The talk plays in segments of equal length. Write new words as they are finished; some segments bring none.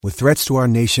With threats to our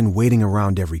nation waiting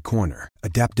around every corner,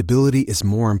 adaptability is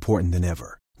more important than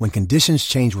ever. When conditions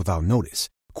change without notice,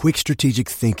 quick strategic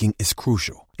thinking is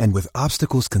crucial. And with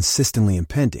obstacles consistently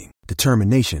impending,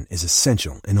 determination is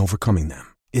essential in overcoming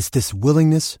them. It's this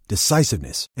willingness,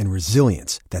 decisiveness, and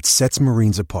resilience that sets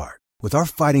Marines apart. With our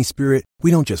fighting spirit, we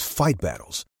don't just fight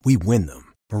battles, we win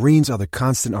them. Marines are the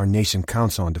constant our nation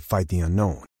counts on to fight the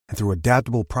unknown. And through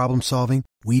adaptable problem solving,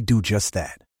 we do just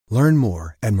that. Learn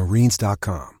more at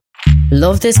marines.com.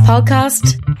 Love this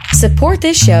podcast? Support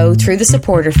this show through the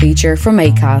supporter feature from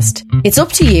Acast. It's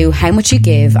up to you how much you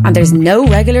give, and there's no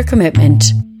regular commitment.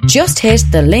 Just hit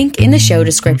the link in the show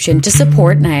description to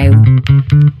support now.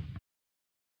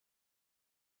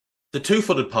 The Two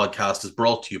Footed Podcast is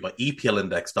brought to you by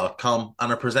EPLindex.com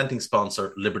and our presenting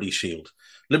sponsor, Liberty Shield.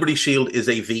 Liberty Shield is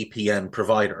a VPN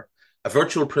provider. A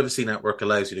virtual privacy network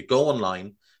allows you to go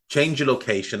online, change your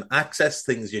location, access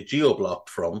things you're geo-blocked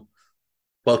from,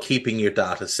 while keeping your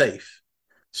data safe.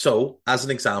 So, as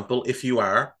an example, if you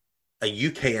are a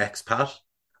UK expat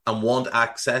and want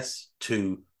access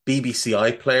to BBC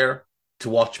iPlayer to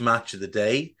watch Match of the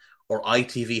Day or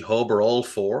ITV Hub or all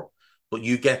four, but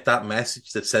you get that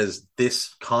message that says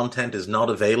this content is not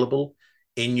available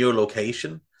in your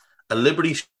location, a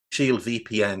Liberty Shield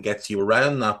VPN gets you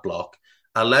around that block,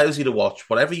 allows you to watch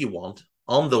whatever you want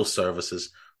on those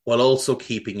services while also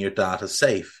keeping your data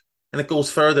safe. And it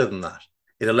goes further than that.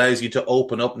 It allows you to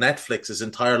open up Netflix's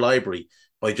entire library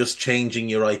by just changing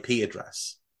your IP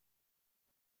address.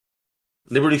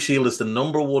 Liberty Shield is the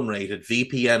 #1 rated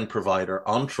VPN provider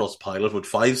on Trustpilot with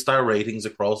 5-star ratings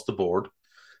across the board.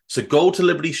 So go to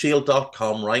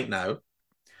libertyshield.com right now,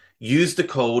 use the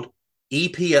code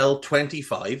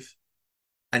EPL25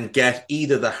 and get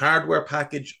either the hardware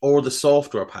package or the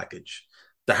software package.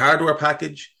 The hardware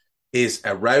package is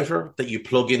a router that you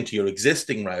plug into your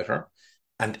existing router,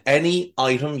 and any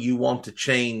item you want to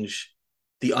change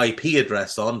the IP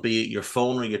address on, be it your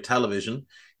phone or your television,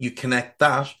 you connect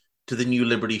that to the new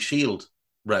Liberty Shield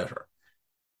router.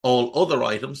 All other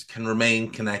items can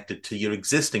remain connected to your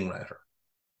existing router.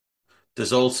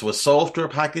 There's also a software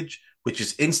package, which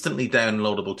is instantly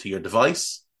downloadable to your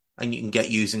device, and you can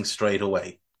get using straight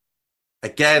away.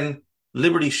 Again,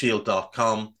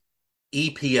 libertyshield.com,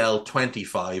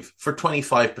 EPL25 for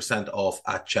 25% off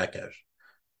at checkout.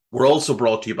 We're also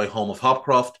brought to you by Home of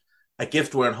Hopcroft, a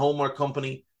giftware and homeware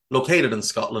company located in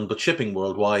Scotland but shipping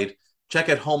worldwide. Check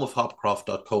out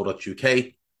homeofhopcroft.co.uk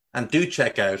and do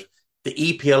check out the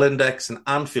EPL Index and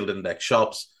Anfield Index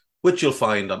shops, which you'll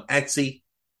find on Etsy.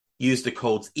 Use the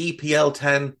codes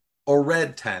EPL10 or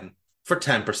RED10 for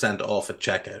 10% off at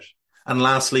checkout. And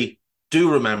lastly,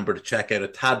 do remember to check out A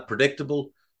Tad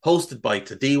Predictable, hosted by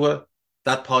Tadiwa.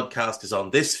 That podcast is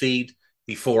on this feed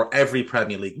before every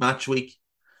Premier League match week.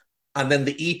 And then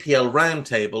the EPL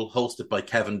Roundtable, hosted by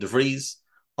Kevin DeVries,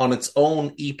 on its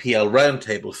own EPL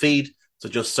Roundtable feed. So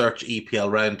just search EPL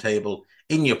Roundtable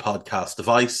in your podcast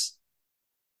device.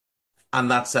 And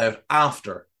that's out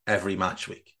after every match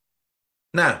week.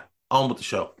 Now, on with the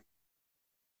show.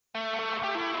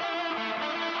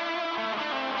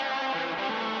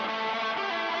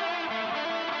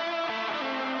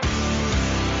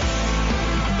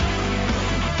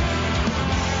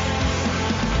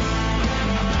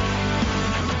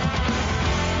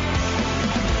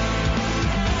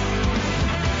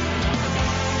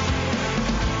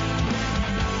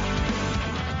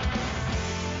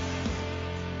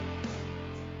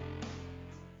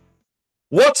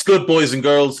 What's good, boys and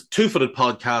girls? Two Footed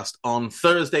Podcast on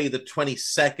Thursday, the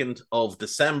 22nd of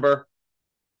December.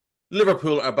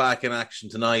 Liverpool are back in action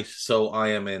tonight, so I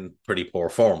am in pretty poor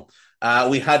form.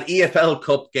 We had EFL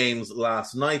Cup games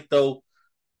last night, though,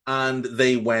 and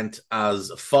they went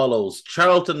as follows.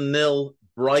 Charlton 0,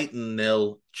 Brighton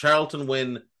 0. Charlton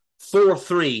win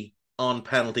 4-3 on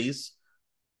penalties.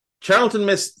 Charlton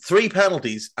missed 3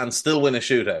 penalties and still win a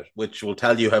shootout, which will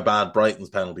tell you how bad Brighton's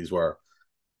penalties were.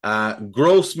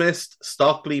 Gross missed,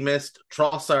 Stockley missed,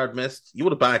 Trossard missed. You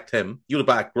would have backed him. You would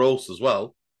have backed Gross as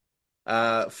well.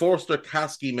 Forster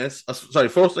Kasky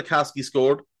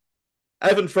scored.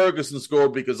 Evan Ferguson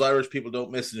scored because Irish people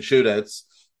don't miss in shootouts.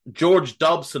 George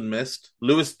Dobson missed.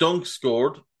 Lewis Dunk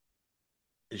scored.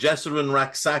 Jesurun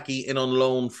Raksaki in on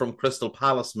loan from Crystal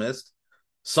Palace missed.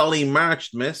 Solly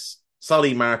March missed.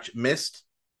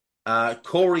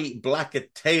 Corey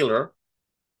Blackett-Taylor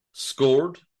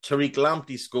scored. Tariq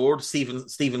Lamptey scored. Steven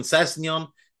Sessegnon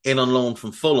in on loan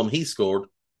from Fulham, he scored.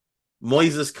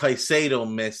 Moises Caicedo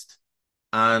missed.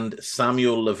 And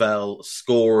Samuel Lavelle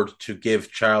scored to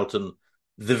give Charlton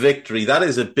the victory. That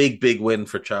is a big, big win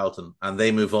for Charlton, and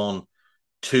they move on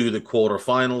to the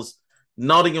quarterfinals.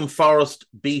 Nottingham Forest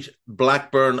beat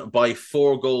Blackburn by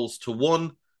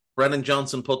 4-1. Brennan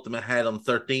Johnson put them ahead on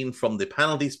 13 from the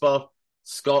penalty spot.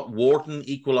 Scott Wharton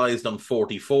equalised on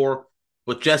 44.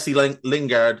 But Jesse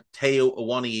Lingard, Teo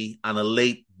Awoniyi, and a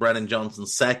late Brennan Johnson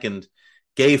second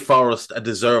gave Forest a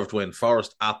deserved win.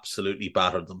 Forest absolutely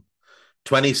battered them.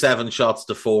 27 shots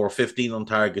to 4, 15 on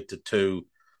target to 2.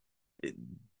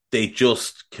 They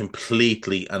just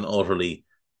completely and utterly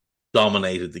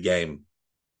dominated the game.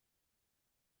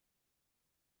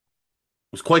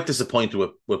 I was quite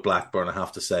disappointed with Blackburn, I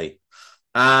have to say.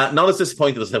 Not as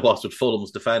disappointed as I was with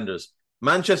Fulham's defenders.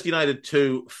 Manchester United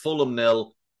 2, Fulham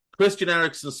 0. Christian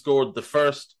Eriksen scored the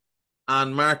first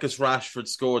and Marcus Rashford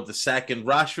scored the second.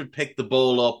 Rashford picked the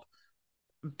ball up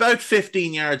about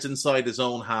 15 yards inside his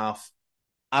own half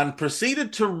and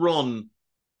proceeded to run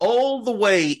all the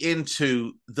way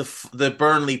into the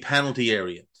Burnley penalty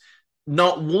area.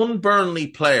 Not one Burnley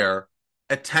player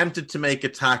attempted to make a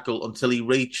tackle until he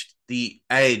reached the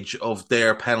edge of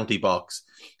their penalty box.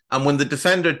 And when the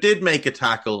defender did make a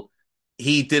tackle,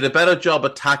 he did a better job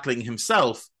at tackling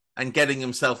himself and getting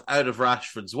himself out of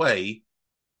Rashford's way,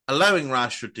 allowing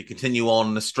Rashford to continue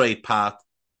on a straight path.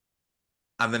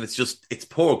 And then it's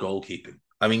poor goalkeeping.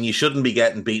 I mean, you shouldn't be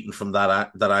getting beaten from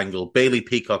that angle. Bailey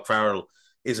Peacock Farrell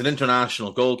is an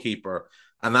international goalkeeper,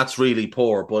 and that's really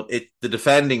poor. But the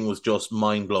defending was just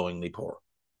mind-blowingly poor.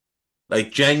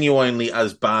 Like, genuinely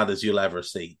as bad as you'll ever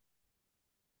see.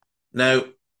 Now,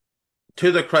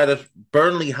 to their credit,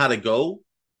 Burnley had a go.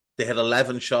 They had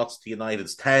 11 shots to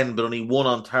United's 10, but only 1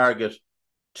 on target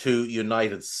to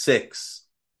United's 6.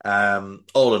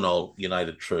 All in all,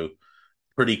 United threw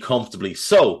pretty comfortably.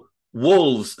 So,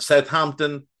 Wolves,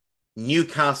 Southampton,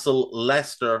 Newcastle,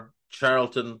 Leicester,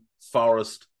 Charlton,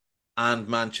 Forest, and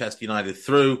Manchester United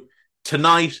through.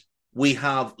 Tonight, we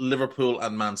have Liverpool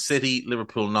and Man City.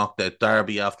 Liverpool knocked out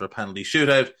Derby after a penalty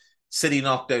shootout. City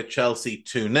knocked out Chelsea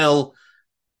 2-0.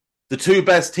 The two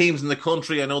best teams in the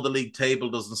country, I know the league table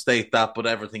doesn't state that, but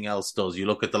everything else does. You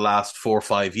look at the last 4 or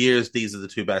 5 years, these are the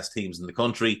two best teams in the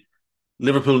country.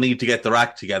 Liverpool need to get their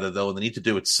act together, though, and they need to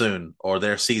do it soon, or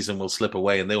their season will slip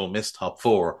away and they will miss top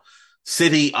 4.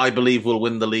 City, I believe, will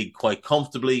win the league quite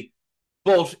comfortably,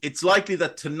 but it's likely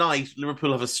that tonight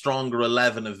Liverpool have a stronger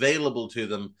 11 available to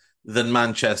them than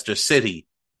Manchester City.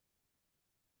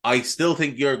 I still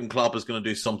think Jurgen Klopp is going to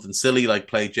do something silly like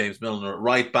play James Milner at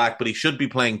right back, but he should be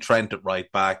playing Trent at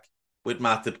right back with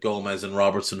Matip Gomez and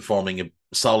Robertson forming a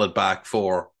solid back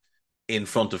four in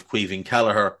front of Caoimhín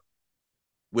Kelleher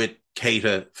with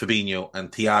Keita, Fabinho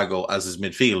and Thiago as his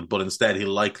midfield, but instead he'll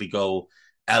likely go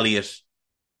Elliott,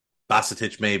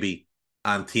 Bacetic maybe,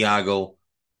 and Thiago,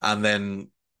 and then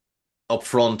up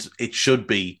front it should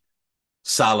be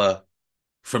Salah,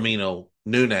 Firmino,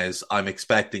 Núñez. I'm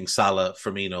expecting Salah,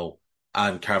 Firmino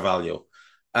and Carvalho.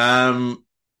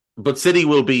 But City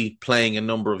will be playing a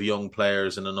number of young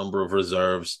players and a number of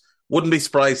reserves. Wouldn't be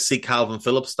surprised to see Calvin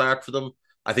Phillips start for them.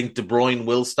 I think De Bruyne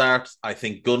will start. I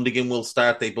think Gundogan will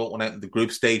start. They both went out in the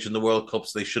group stage in the World Cup,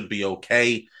 so they should be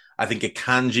okay. I think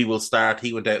Akanji will start.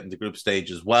 He went out in the group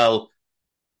stage as well.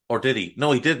 Or did he?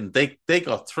 No, he didn't. They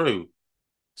got through.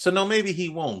 So no, maybe he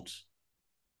won't.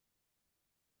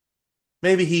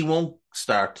 Maybe he won't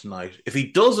start tonight. If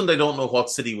he doesn't, I don't know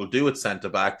what City will do at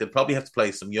centre-back. They'll probably have to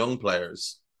play some young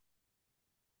players.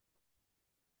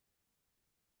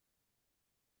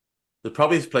 They'll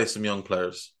probably have to play some young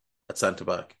players at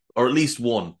centre-back. Or at least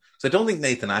one. So I don't think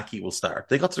Nathan Ake will start.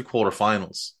 They got to the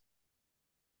quarterfinals.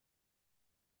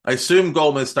 I assume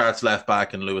Gomez starts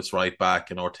left-back and Lewis right-back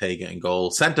and Ortega in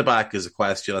goal. Centre-back is a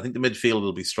question. I think the midfield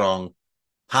will be strong.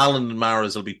 Haaland and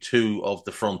Mahrez will be two of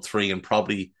the front three and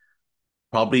probably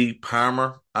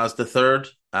Palmer as the third,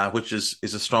 which is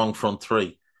a strong front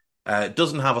three. It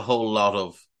doesn't have a whole lot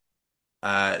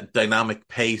of dynamic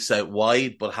pace out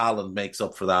wide, but Haaland makes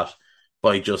up for that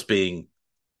by just being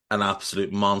an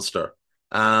absolute monster.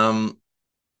 As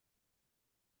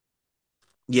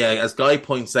Guy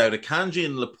points out, Akanji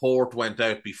and Laporte went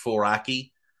out before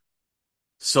Ake.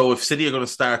 So if City are going to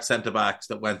start centre-backs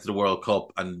that went to the World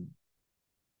Cup and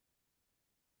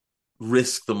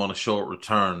risk them on a short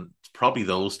return, it's probably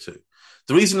those two.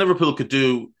 The reason Liverpool could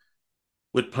do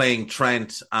with playing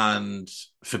Trent and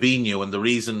Fabinho and the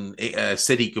reason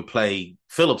City could play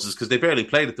Phillips is because they barely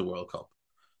played at the World Cup.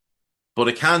 But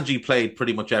Akanji played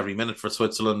pretty much every minute for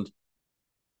Switzerland.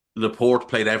 Laporte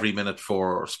played every minute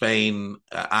for Spain.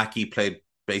 Ake played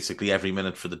basically every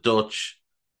minute for the Dutch.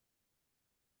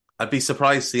 I'd be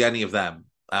surprised to see any of them.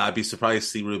 I'd be surprised to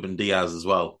see Ruben Diaz as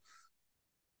well.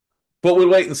 But we'll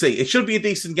wait and see. It should be a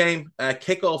decent game.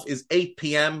 Kickoff is 8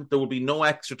 p.m. There will be no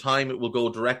extra time. It will go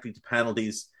directly to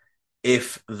penalties.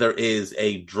 if there is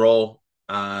a draw.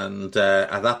 And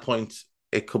at that point,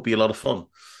 it could be a lot of fun.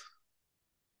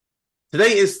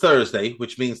 Today is Thursday,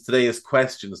 which means today is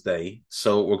questions day.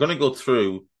 So we're going to go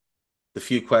through the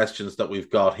few questions that we've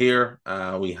got here.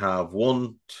 We have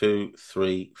 1, 2,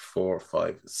 3, 4,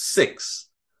 5, 6.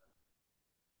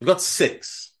 We've got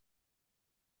 6.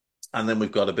 And then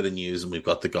we've got a bit of news and we've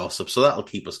got the gossip. So that'll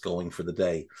keep us going for the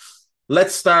day.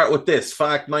 Let's start with this.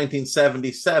 Fact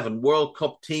 1977, World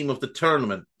Cup team of the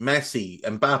tournament. Messi,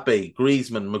 Mbappe,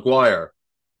 Griezmann, Maguire.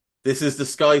 This is the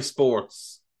Sky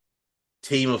Sports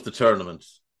team of the tournament.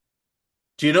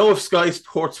 Do you know if Sky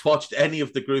Sports watched any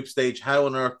of the group stage? How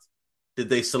on earth did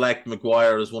they select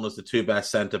Maguire as one of the 2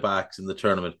 best centre-backs in the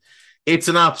tournament? It's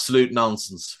an absolute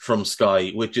nonsense from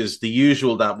Sky, which is the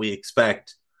usual that we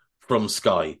expect from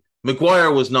Sky.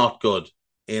 Maguire was not good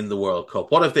in the World Cup.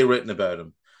 What have they written about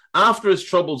him? After his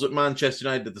troubles at Manchester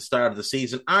United at the start of the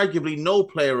season, arguably no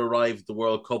player arrived at the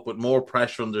World Cup with more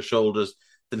pressure on their shoulders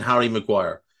than Harry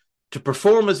Maguire. To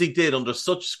perform as he did under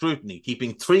such scrutiny,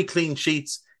 keeping 3 clean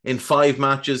sheets in 5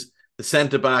 matches, the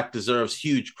centre-back deserves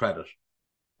huge credit.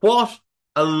 What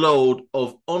a load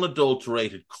of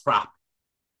unadulterated crap.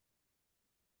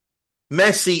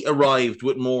 Messi arrived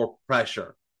with more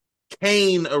pressure.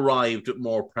 Kane arrived with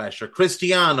more pressure.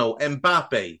 Cristiano,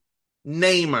 Mbappe,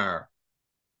 Neymar.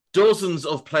 Dozens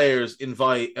of players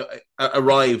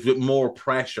arrived with more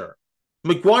pressure.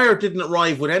 Maguire didn't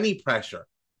arrive with any pressure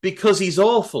because he's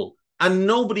awful and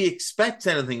nobody expects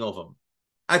anything of him.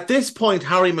 At this point,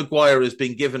 Harry Maguire is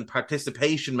being given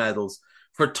participation medals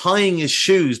for tying his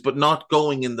shoes but not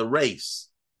going in the race.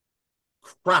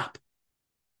 Crap.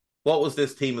 What was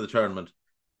this team of the tournament?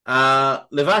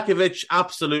 Livakovic,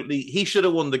 absolutely. He should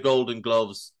have won the Golden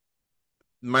Gloves.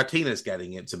 Martinez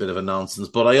getting it's a bit of a nonsense,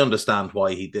 but I understand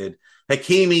why he did.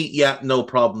 Hakimi, yeah, no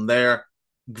problem there.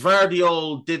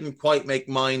 Gvardiol didn't quite make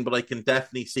mine, but I can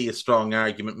definitely see a strong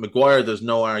argument. Maguire, there's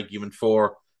no argument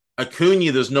for.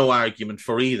 Acuna, there's no argument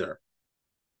for either.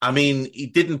 I mean, he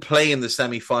didn't play in the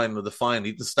semi-final of the final.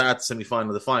 He didn't start the semi-final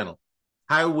of the final.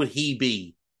 How would he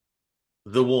be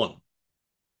the one?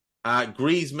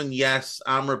 Griezmann, yes.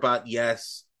 Amrabat,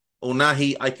 yes.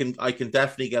 Onahi, I can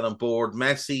definitely get on board.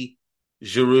 Messi,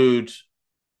 Giroud,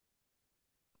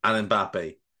 and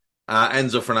Mbappe.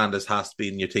 Enzo Fernandez has to be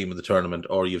in your team of the tournament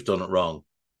or you've done it wrong.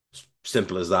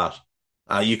 Simple as that.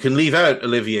 You can leave out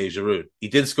Olivier Giroud. He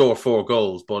did score 4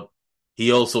 goals, but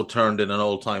he also turned in an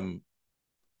all-time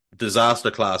disaster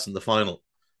class in the final.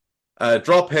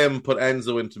 Drop him, put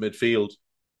Enzo into midfield,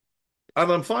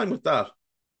 and I'm fine with that.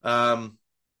 Onahi,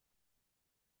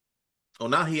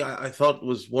 I thought,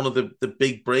 was one of the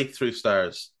big breakthrough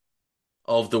stars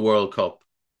of the World Cup.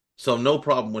 So no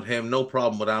problem with him, no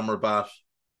problem with Amrabat.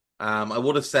 I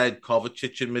would have said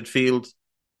Kovacic in midfield.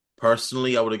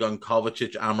 Personally, I would have gone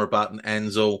Kovacic, Amrabat, and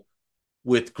Enzo,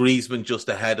 with Griezmann just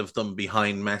ahead of them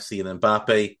behind Messi and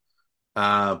Mbappe.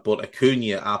 But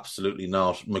Acuna, absolutely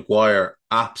not. Maguire,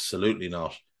 absolutely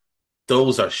not.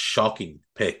 Those are shocking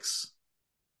picks.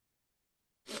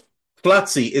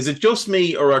 Flatsy, is it just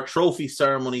me or are trophy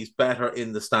ceremonies better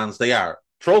in the stands? They are.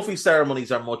 Trophy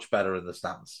ceremonies are much better in the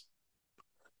stands.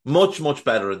 Much, much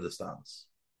better in the stands.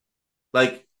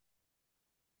 Like,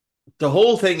 the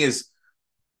whole thing is,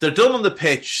 they're done on the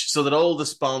pitch so that all the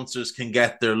sponsors can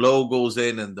get their logos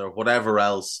in and their whatever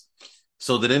else,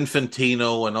 so that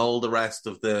Infantino and all the rest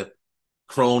of the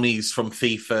cronies from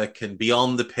FIFA can be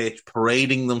on the pitch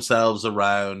parading themselves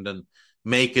around and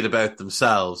make it about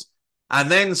themselves. And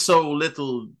then so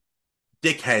little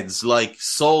dickheads like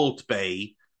Salt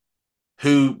Bay,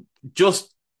 who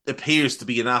just appears to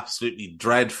be an absolutely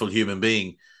dreadful human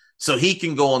being, so he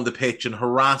can go on the pitch and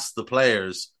harass the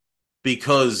players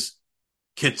because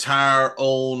Qatar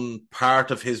own part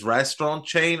of his restaurant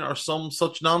chain or some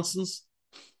such nonsense.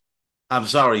 I'm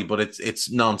sorry, but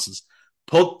it's nonsense.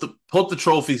 Put the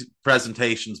trophy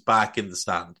presentations back in the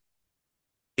stand.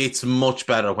 It's much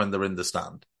better when they're in the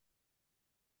stand.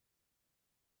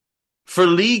 For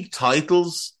league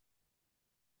titles,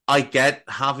 I get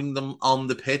having them on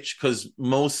the pitch because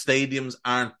most stadiums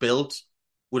aren't built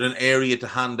with an area to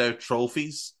hand out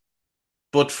trophies.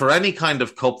 But for any kind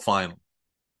of cup final,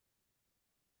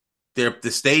 the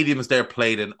stadiums they're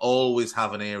played in always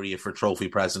have an area for trophy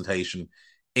presentation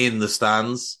in the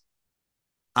stands.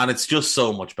 And it's just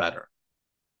so much better.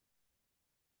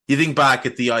 You think back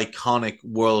at the iconic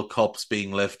World Cups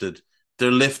being lifted,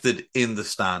 they're lifted in the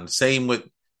stand. Same with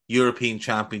European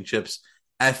Championships,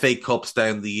 FA Cups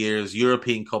down the years,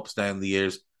 European Cups down the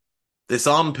years. This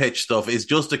on-pitch stuff is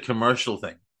just a commercial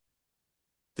thing.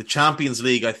 The Champions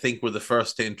League, I think, were the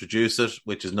first to introduce it,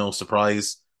 which is no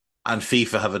surprise, and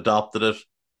FIFA have adopted it.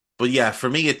 But yeah, for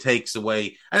me, it takes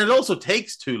away, and it also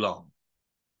takes too long.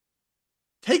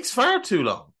 Takes far too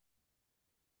long.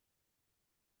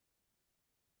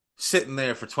 Sitting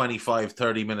there for 25,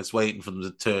 30 minutes waiting for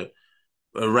them to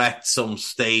erect some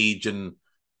stage and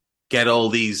get all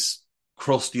these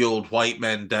crusty old white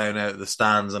men down out of the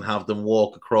stands and have them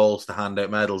walk across to hand out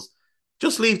medals.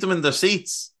 Just leave them in their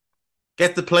seats.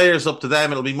 Get the players up to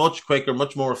them. It'll be much quicker,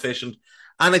 much more efficient.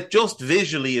 And it just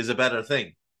visually is a better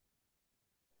thing.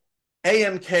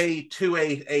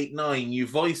 AMK2889, you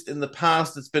voiced in the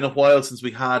past it's been a while since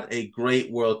we had a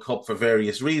great World Cup for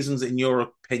various reasons. In your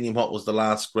opinion, what was the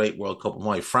last great World Cup and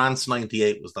why? France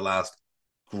 98 was the last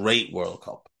great World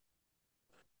Cup.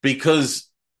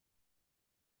 Because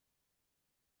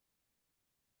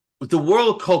the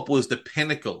World Cup was the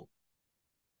pinnacle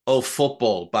of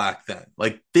football back then.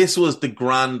 Like, this was the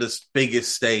grandest,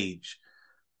 biggest stage.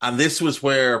 And this was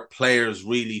where players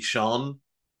really shone.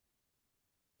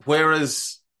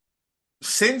 Whereas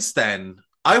since then,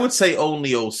 I would say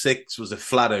only 06 was a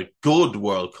flat out good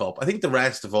World Cup. I think the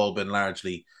rest have all been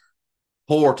largely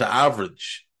poor to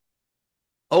average.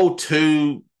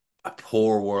 02, a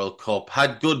poor World Cup,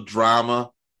 had good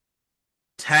drama.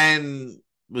 10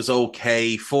 was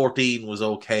okay. 14 was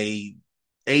okay.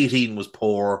 18 was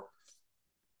poor.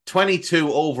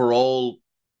 22 overall,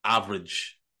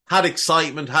 average. Had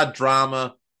excitement, had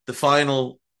drama. The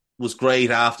final was great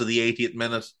after the 80th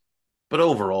minute. But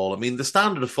overall, I mean, the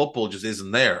standard of football just isn't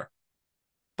there.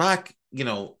 Back, in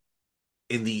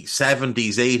the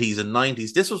 70s, 80s, and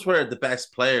 90s, this was where the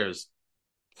best players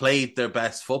played their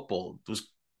best football.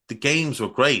 The games were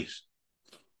great.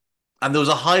 And there was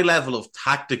a high level of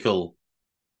tactical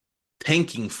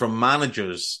thinking from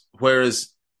managers, whereas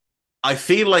I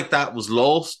feel like that was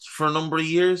lost for a number of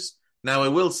years. Now, I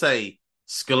will say,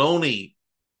 Scaloni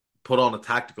put on a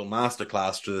tactical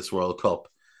masterclass through this World Cup.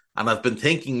 And I've been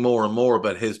thinking more and more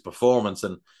about his performance,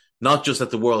 and not just at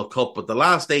the World Cup, but the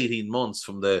last 18 months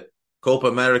from the Copa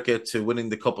America to winning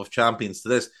the Cup of Champions to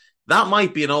this. That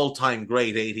might be an all-time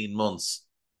great 18 months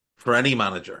for any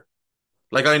manager.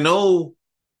 Like, I know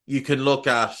you can look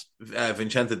at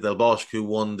Vicente Del Bosque, who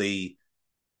won the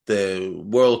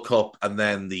World Cup and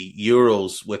then the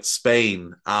Euros with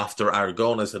Spain after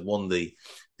Aragonés had won the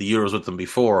Euros with them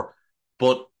before.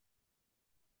 But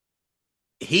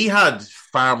he had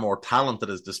far more talent at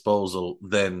his disposal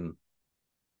than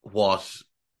what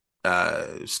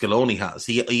Scaloni has.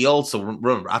 He also,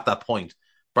 remember, at that point,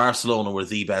 Barcelona were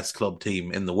the best club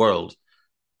team in the world,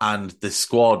 and the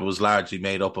squad was largely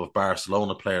made up of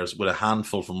Barcelona players, with a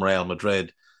handful from Real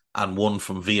Madrid and one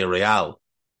from Villarreal.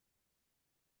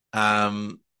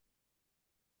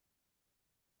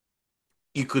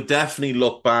 You could definitely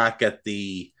look back at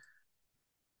the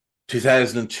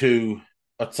 2000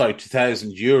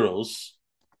 Euros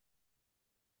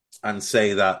and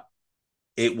say that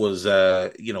it was,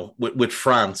 with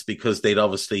France, because they'd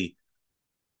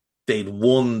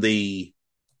won the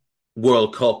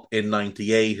World Cup in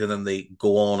 98 and then they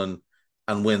go on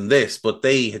and win this, but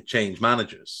they had changed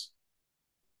managers.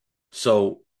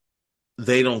 So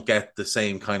they don't get the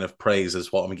same kind of praise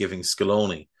as what I'm giving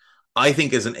Scaloni. I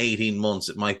think as in 18 months,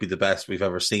 it might be the best we've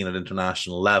ever seen at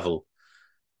international level.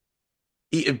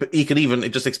 He could even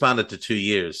just expand it to 2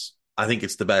 years. I think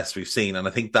it's the best we've seen. And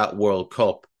I think that World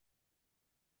Cup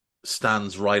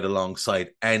stands right alongside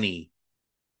any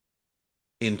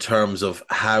in terms of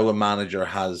how a manager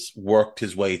has worked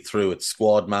his way through its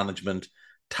squad management,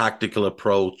 tactical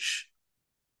approach.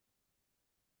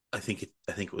 I think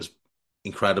it was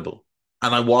incredible.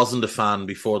 And I wasn't a fan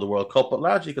before the World Cup, but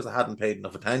largely because I hadn't paid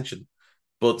enough attention.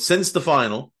 But since the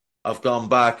final, I've gone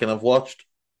back and I've watched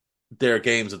their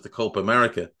games at the Copa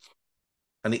America,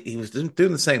 and he was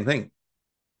doing the same thing,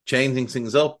 changing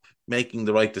things up, making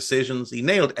the right decisions. He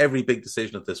nailed every big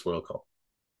decision at this World Cup.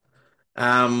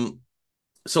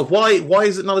 So why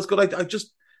is it not as good?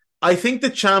 I think the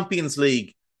Champions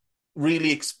League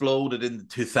really exploded in the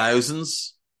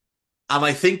 2000s, and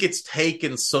I think it's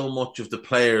taken so much of the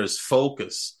players'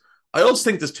 focus. I also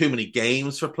think there's too many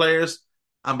games for players,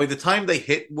 and by the time they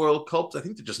hit World Cups, I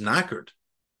think they're just knackered.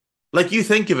 Like, you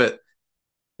think of it,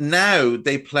 now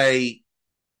they play,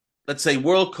 let's say,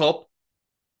 World Cup.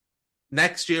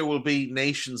 Next year will be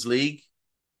Nations League.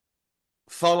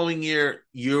 Following year,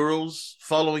 Euros.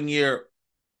 Following year,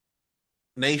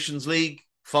 Nations League.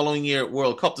 Following year,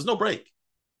 World Cup. There's no break.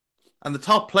 And the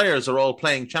top players are all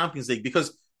playing Champions League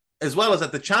because, as well as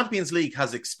that, the Champions League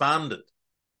has expanded.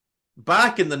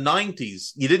 Back in the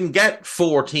 90s, you didn't get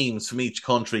 4 teams from each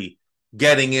country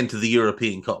getting into the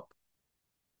European Cup.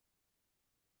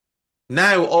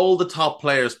 Now all the top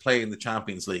players play in the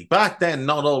Champions League. Back then,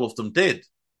 not all of them did.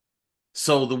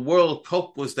 So the World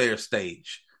Cup was their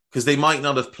stage because they might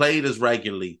not have played as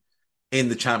regularly in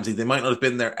the Champions League. They might not have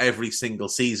been there every single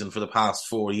season for the past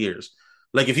 4 years.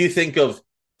 Like if you think of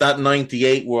that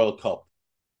 98 World Cup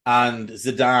and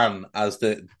Zidane as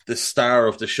the star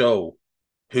of the show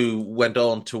who went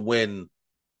on to win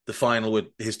the final with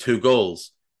his 2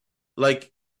 goals.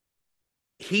 Like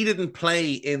he didn't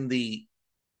play in the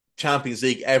Champions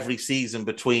League every season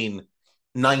between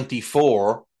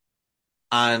 94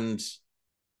 and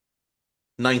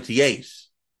 98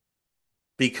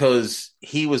 because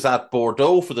he was at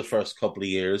Bordeaux for the first couple of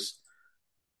years.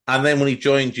 And then when he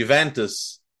joined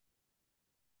Juventus,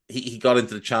 he got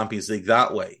into the Champions League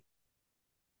that way.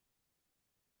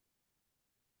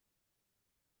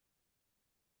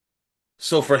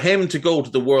 So for him to go to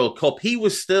the World Cup, he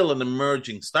was still an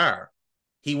emerging star.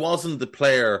 He wasn't the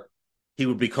player he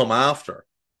would become after.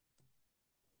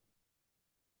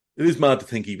 It is mad to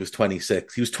think he was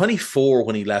 26. He was 24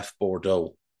 when he left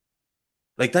Bordeaux.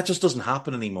 Like that just doesn't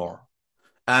happen anymore.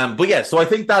 But yeah, so I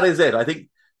think that is it.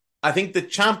 I think the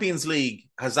Champions League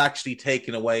has actually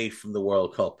taken away from the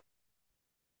World Cup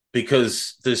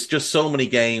because there's just so many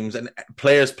games and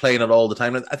players playing it all the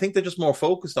time. And I think they're just more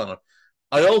focused on it.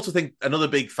 I also think another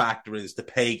big factor is the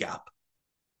pay gap.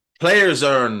 Players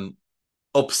earn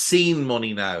obscene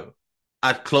money now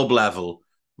at club level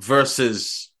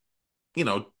versus,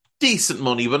 decent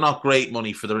money, but not great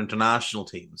money for their international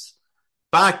teams.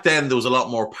 Back then, there was a lot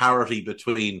more parity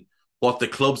between what the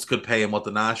clubs could pay and what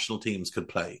the national teams could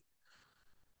play.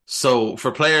 So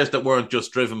for players that weren't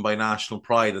just driven by national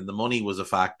pride and the money was a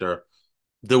factor,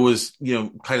 there was,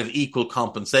 kind of equal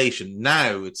compensation.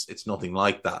 Now it's nothing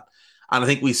like that. And I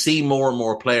think we see more and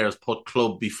more players put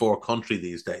club before country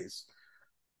these days.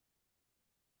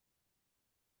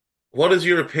 What is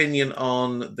your opinion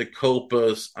on the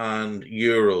Copas and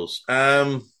Euros?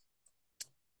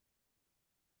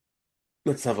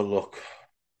 Let's have a look.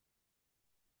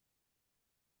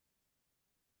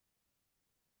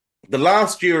 The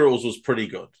last Euros was pretty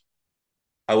good.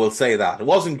 I will say that. It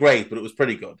wasn't great, but it was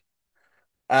pretty good.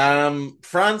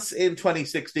 France in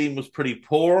 2016 was pretty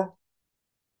poor.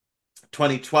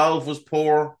 2012 was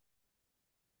poor.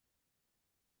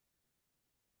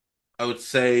 I would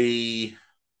say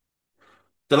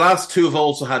the last two have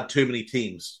also had too many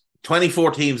teams.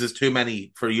 24 teams is too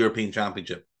many for a European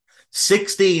Championship.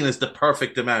 16 is the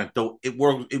perfect amount, though it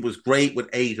was great with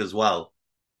 8 as well.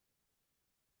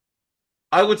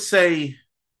 I would say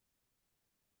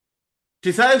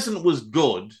 2000 was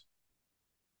good.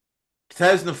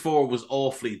 2004 was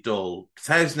awfully dull.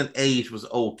 2008 was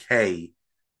okay.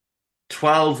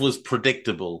 12 was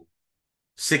predictable.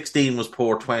 16 was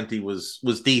poor. 20 was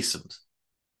decent.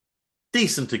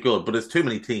 Decent to good, but it's too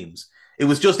many teams. It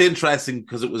was just interesting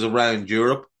because it was around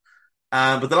Europe.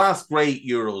 But the last great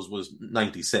Euros was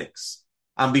 96.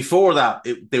 And before that,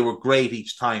 they were great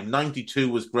each time. 92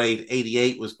 was great.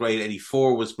 88 was great.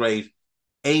 84 was great.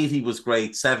 80 was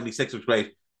great. 76 was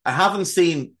great. I haven't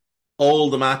seen all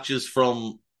the matches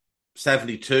from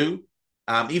 72,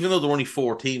 even though there were only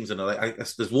 4 teams in it.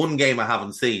 There's one game I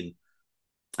haven't seen.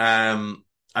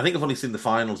 I think I've only seen the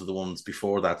finals of the ones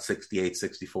before that, 68,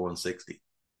 64, and 60.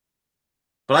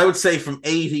 But I would say from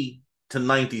 80 to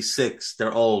 96,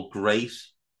 they're all great.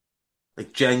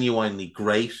 Like, genuinely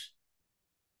great.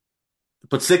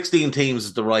 But 16 teams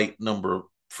is the right number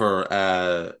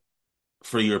for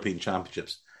European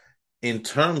Championships. In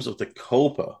terms of the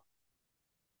Copa,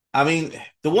 I mean,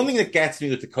 the one thing that gets me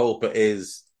with the Copa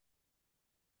is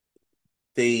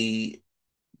the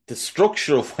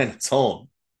structure of when it's on.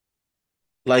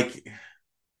 Like,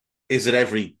 is it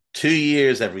every 2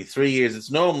 years, every 3 years?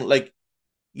 It's normal. Like,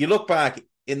 you look back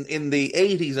in the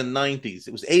 80s and 90s,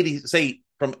 it was 80, say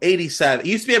from 87, it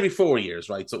used to be every 4 years,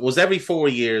 right? So it was every 4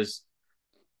 years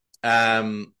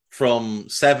from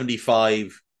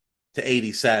 75 to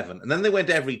 87. And then they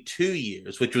went every 2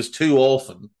 years, which was too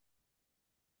often.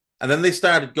 And then they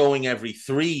started going every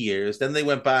 3 years. Then they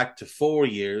went back to 4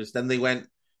 years. Then they went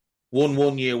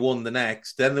one year, one the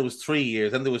next. Then there was 3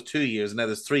 years. Then there was 2 years. And now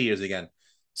there's 3 years again.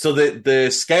 So the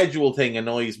schedule thing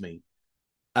annoys me.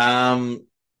 But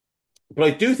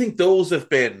I do think those have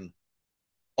been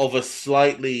of a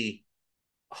slightly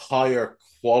higher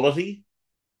quality.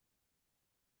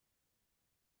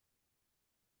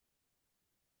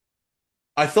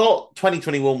 I thought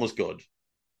 2021 was good.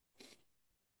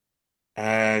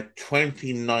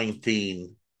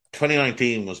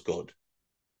 2019 was good.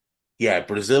 Yeah,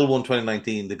 Brazil won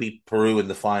 2019. They beat Peru in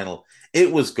the final.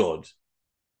 It was good.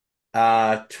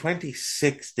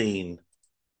 2016. I'm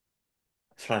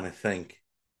trying to think.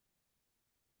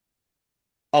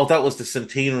 Oh, that was the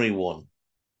centenary one.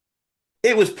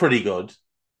 It was pretty good.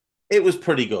 It was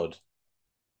pretty good.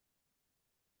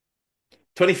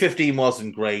 2015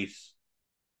 wasn't great.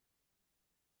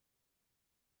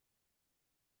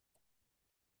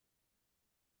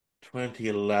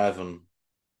 2011,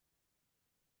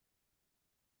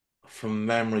 from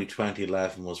memory,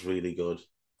 2011 was really good.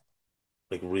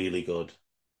 Like really good.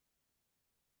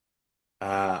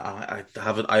 I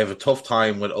have a tough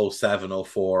time with 07,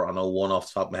 04, and 01 off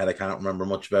the top of my head. I can't remember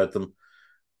much about them.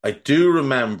 I do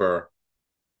remember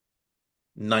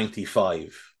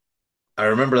 95. I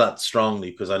remember that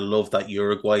strongly because I love that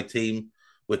Uruguay team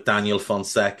with Daniel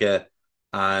Fonseca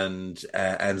and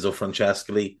Enzo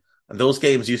Francescoli. And those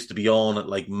games used to be on at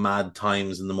like mad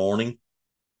times in the morning.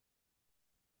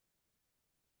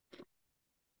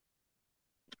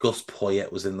 Gus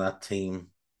Poyet was in that team.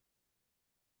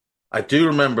 I do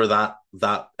remember that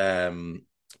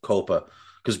Copa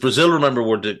because Brazil, remember,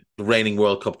 were the reigning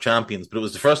World Cup champions, but it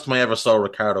was the first time I ever saw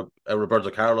Roberto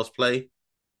Carlos play.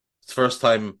 It's the first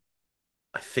time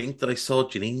I think that I saw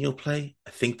Juninho play.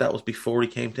 I think that was before he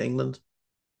came to England.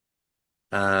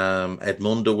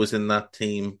 Edmundo was in that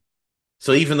team.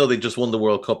 So even though they just won the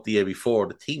World Cup the year before,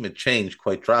 the team had changed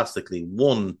quite drastically.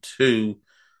 One, two,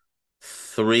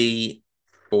 three,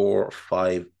 four,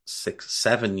 five, six,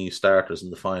 seven new starters in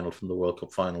the final from the World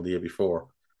Cup final the year before.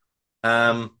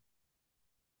 Um,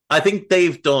 I think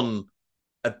they've done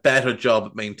a better job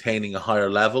at maintaining a higher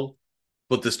level,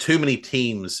 but there's too many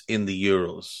teams in the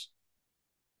Euros.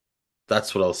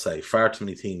 That's what I'll say. Far too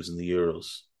many teams in the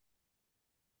Euros.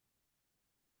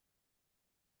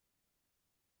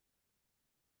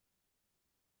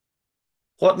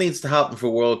 What needs to happen for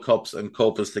World Cups and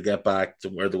Copas to get back to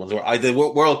where the ones were? The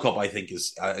World Cup, I think,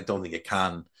 is I don't think it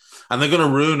can, and they're going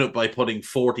to ruin it by putting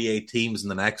 48 teams in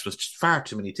the next. Was just far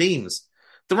too many teams.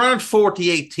 There aren't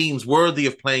 48 teams worthy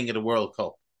of playing at a World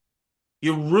Cup.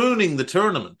 You're ruining the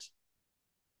tournament.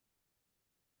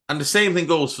 And the same thing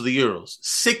goes for the Euros.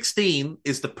 16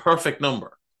 is the perfect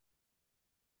number.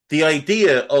 The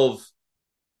idea of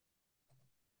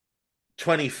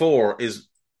 24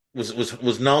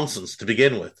 was nonsense to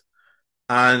begin with.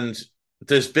 And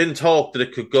there's been talk that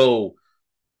it could go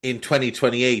in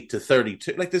 2028 to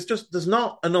 32. Like there's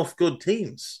not enough good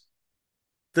teams.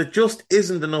 There just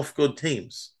isn't enough good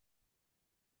teams.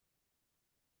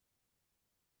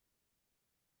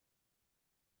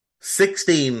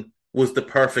 16 was the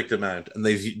perfect amount, and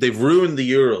they've ruined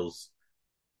the Euros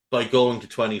by going to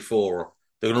 24.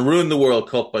 They're going to ruin the World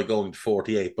Cup by going to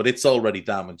 48, but it's already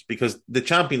damaged because the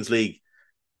Champions League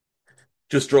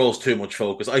just draws too much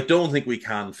focus. I don't think we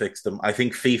can fix them. I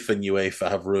think FIFA and UEFA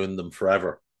have ruined them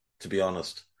forever, to be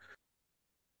honest.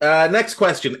 Next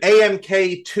question.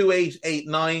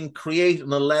 AMK2889, create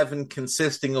an 11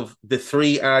 consisting of the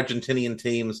three Argentinian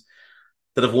teams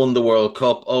that have won the World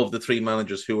Cup. Of the three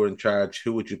managers who are in charge,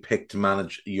 who would you pick to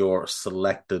manage your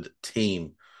selected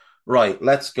team? Right,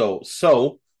 let's go.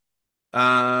 So,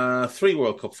 three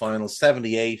World Cup finals,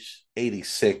 78,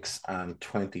 86, and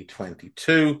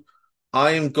 2022.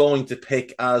 I am going to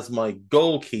pick as my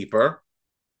goalkeeper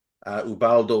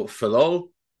Ubaldo Filol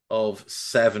of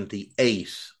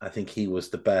 78. I think he was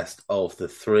the best of the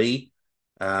three.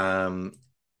 Neri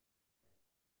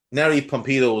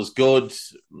Pompito was good.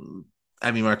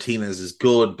 Emi Martinez is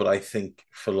good, but I think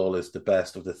Filol is the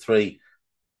best of the three.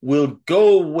 We'll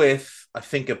go with, I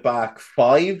think, a back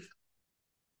five.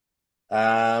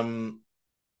 From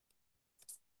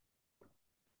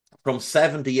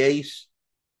 78,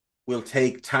 we'll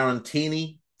take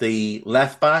Tarantini, the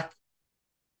left back.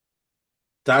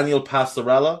 Daniel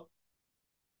Passarella,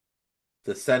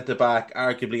 the centre back,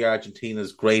 arguably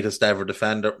Argentina's greatest ever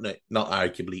defender. No, not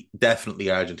arguably,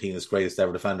 definitely Argentina's greatest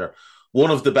ever defender.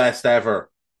 One of the best ever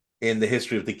in the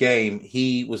history of the game.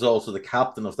 He was also the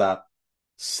captain of that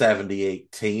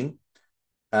 78 team.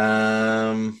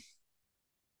 Oscar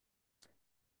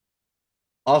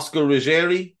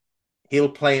Ruggeri, he'll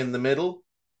play in the middle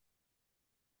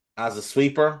as a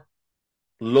sweeper.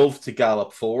 Love to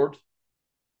gallop forward.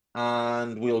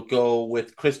 And we'll go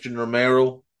with Christian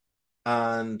Romero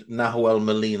and Nahuel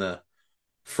Molina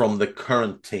from the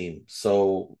current team.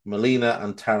 So Molina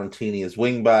and Tarantini as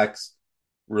wingbacks,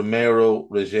 Romero,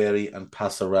 Ruggeri, and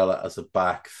Passarella as a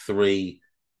back three.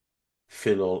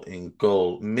 Filol in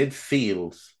goal.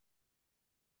 Midfield.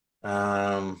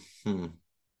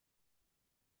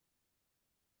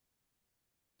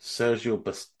 Sergio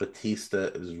Batista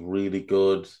is really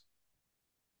good.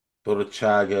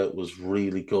 Burruchaga was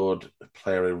really good. A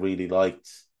player I really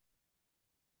liked.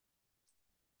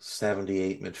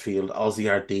 78 midfield. Ozzy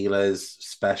Ardiles,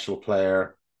 special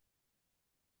player.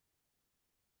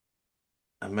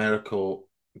 Americo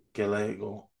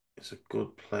Gallego. is a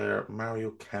good player.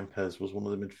 Mario Kempes was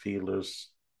one of the midfielders.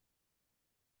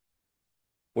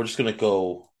 We're just gonna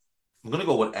go. I'm gonna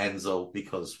go with Enzo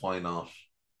because why not?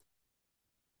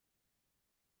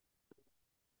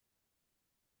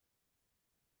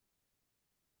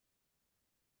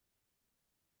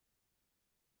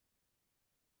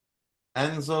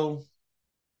 Enzo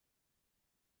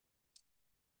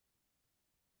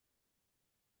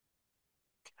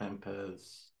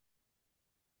Kempes,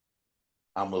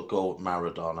 and we'll go with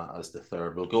Maradona as the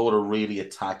third. We'll go with a really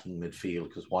attacking midfield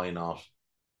because why not?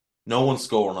 No one's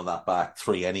scoring on that back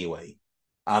three anyway,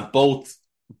 and both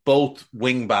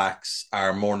wing backs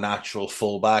are more natural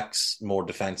fullbacks, more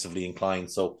defensively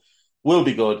inclined. So we'll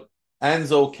be good.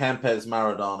 Enzo, Kempes,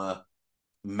 Maradona,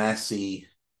 Messi,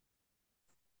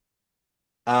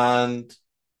 and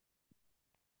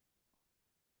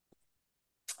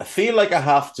I feel like I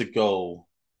have to go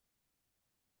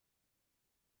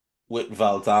with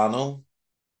Valdano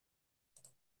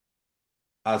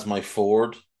as my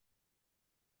forward.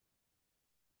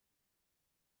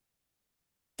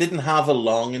 Didn't have a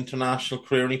long international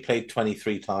career, and he played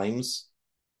 23 times,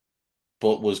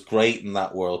 but was great in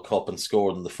that World Cup and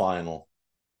scored in the final.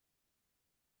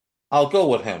 I'll go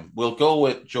with him. We'll go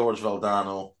with George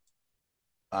Valdano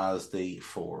as the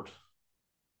forward.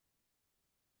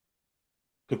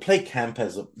 Could play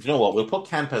Kempes up. You know what? We'll put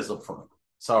Kempes up front.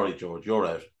 Sorry, George, you're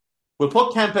out. We'll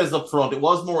put Kempes up front. It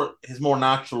was more his more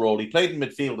natural role. He played in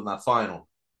midfield in that final,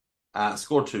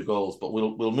 scored 2 goals, but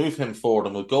we'll move him forward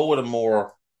and we'll go with a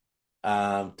more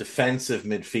defensive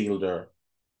midfielder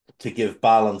to give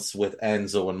balance with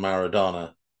Enzo and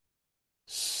Maradona.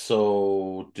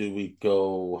 So do we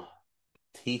go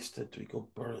Batista? Do we go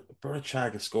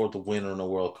Burruchaga scored the winner in a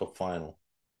World Cup final?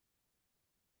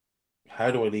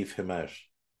 How do I leave him out?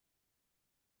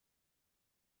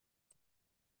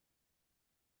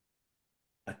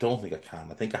 I don't think I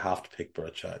can. I think I have to pick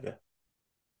Burruchaga.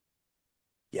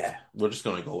 Yeah, we're just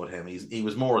going to go with him. He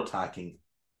was more attacking,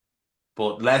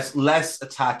 but less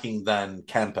attacking than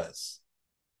Kempes.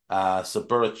 So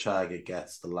Burruchaga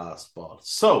gets the last spot.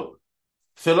 So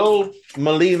Filol,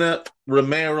 Molina,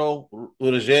 Romero,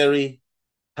 Ruggeri,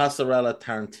 Passarella,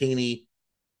 Tarantini,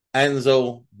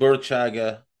 Enzo,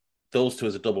 Burruchaga, those two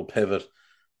as a double pivot.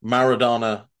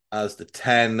 Maradona as the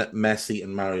 10, Messi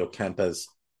and Mario Kempes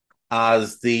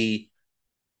as the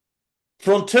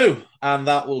front two. And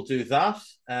that will do that.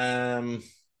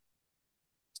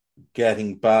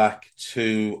 Getting back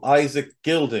to Isaac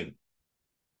Gilding.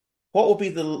 What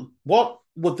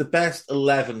would the best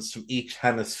 11s from each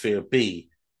hemisphere be?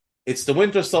 It's the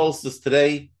winter solstice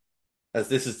today, as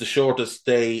this is the shortest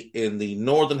day in the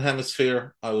northern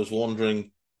hemisphere. I was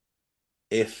wondering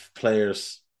if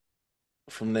players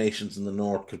from nations in the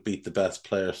north could beat the best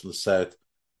players in the south.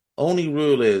 Only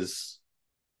rule is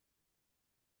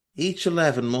each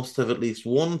 11 must have at least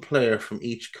one player from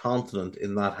each continent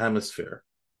in that hemisphere.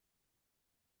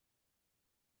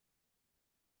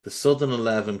 The southern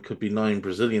 11 could be 9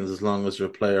 Brazilians as long as you're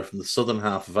a player from the southern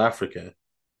half of Africa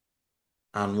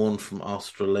and one from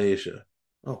Australasia.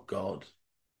 Oh God.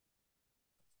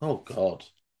 Oh God.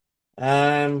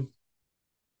 Um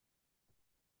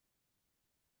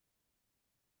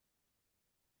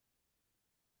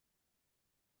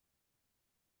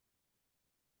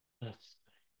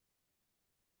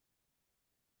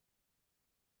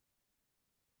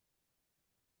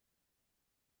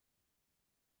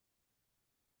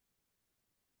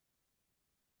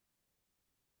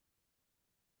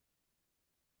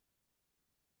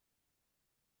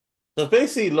they've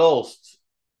basically lost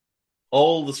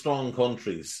all the strong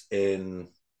countries in.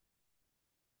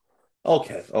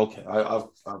 Okay, okay.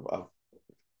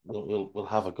 We'll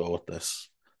have a go at this.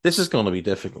 This is going to be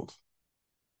difficult.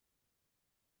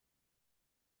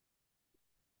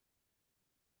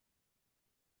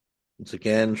 Once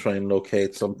again, try and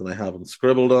locate something I haven't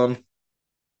scribbled on.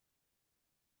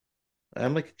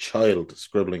 I'm like a child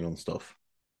scribbling on stuff.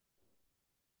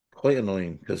 Quite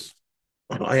annoying because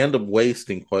I end up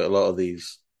wasting quite a lot of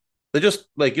these. They're just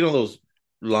like, those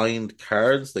lined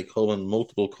cards, they come in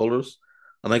multiple colors.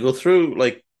 And I go through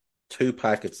like 2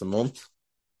 packets a month.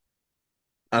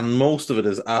 And most of it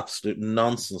is absolute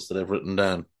nonsense that I've written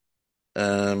down.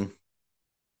 Um,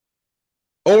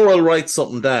 or I'll write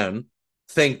something down,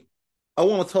 think, I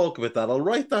want to talk about that. I'll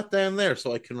write that down there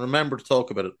so I can remember to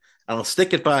talk about it. And I'll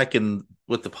stick it back in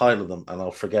with the pile of them and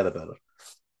I'll forget about it.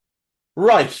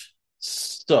 Right.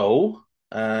 So,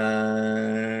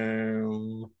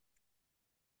 well,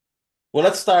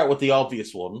 let's start with the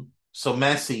obvious one. So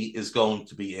Messi is going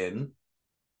to be in.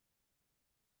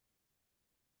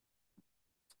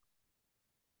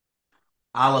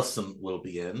 Alisson will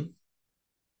be in.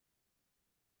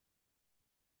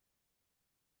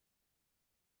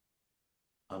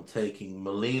 I'm taking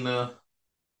Molina,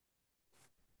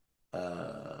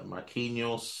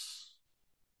 Marquinhos,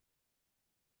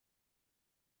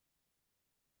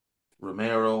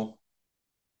 Romero.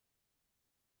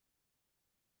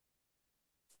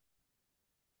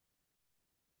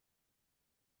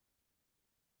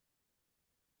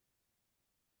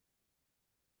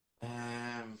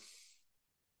 Um,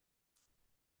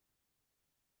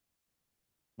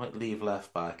 might leave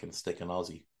left back and stick an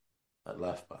Aussie at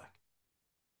left back.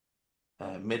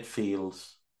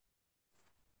 Midfield,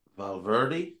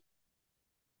 Valverde,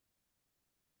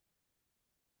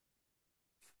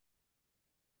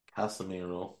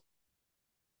 Casemiro.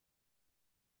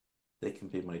 They can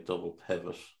be my double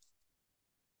pivot.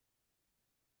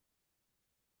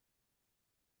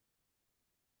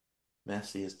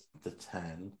 Messi is the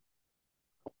 10.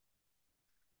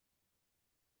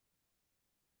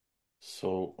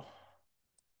 So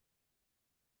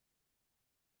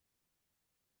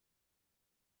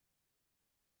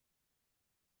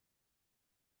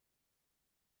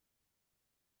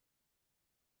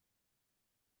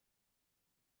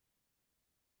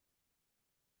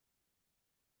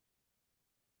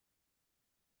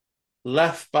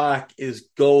left back is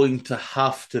going to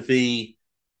have to be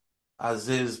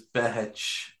Aziz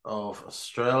Behich of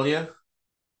Australia.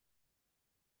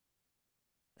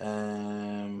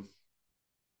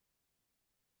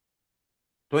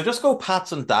 Do I just go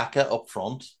Patson Daka up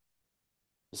front?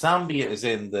 Zambia is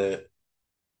in the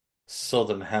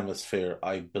Southern Hemisphere,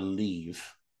 I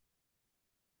believe.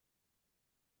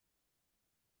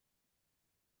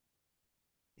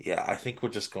 Yeah, I think we're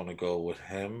just going to go with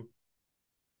him.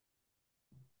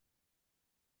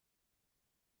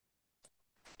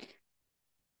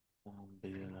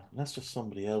 Zambia. That's just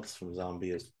somebody else from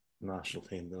Zambia's national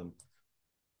team that I'm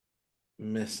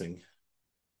missing.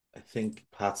 I think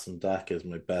Patson Daka is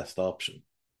my best option.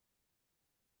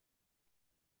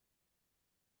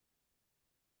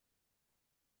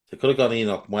 They could have gone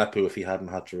Enoch Mwepu if he hadn't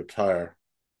had to retire.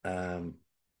 Um,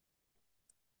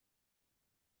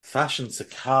 Fashion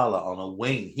Sakala on a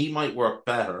wing. He might work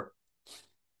better.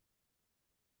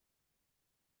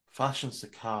 Fashion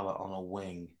Sakala on a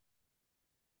wing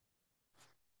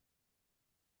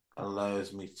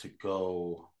allows me to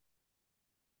go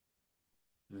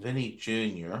Vinny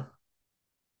Jr.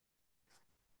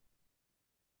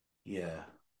 Yeah.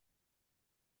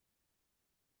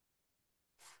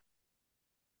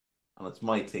 And it's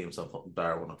my team, so I'm putting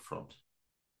Darwin up front.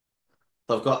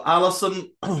 So I've got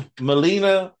Allison,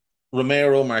 Molina,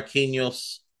 Romero,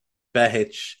 Marquinhos,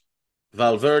 Behich,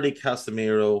 Valverde,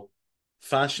 Casemiro,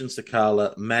 Fashion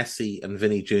Sakala, Messi, and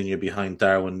Vinny Jr. behind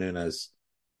Darwin Núñez.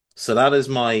 So that is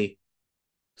my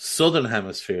Southern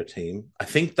Hemisphere team. I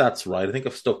think that's right. I think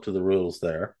I've stuck to the rules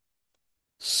there.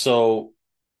 So,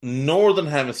 Northern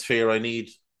Hemisphere, I need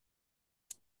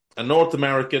a North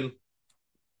American.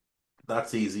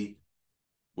 That's easy.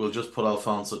 We'll just put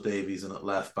Alfonso Davies in at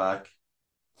left back.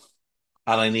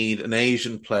 And I need an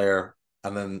Asian player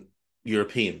and then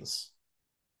Europeans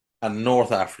and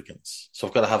North Africans. So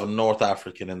I've got to have a North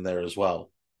African in there as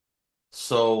well.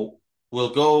 So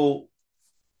we'll go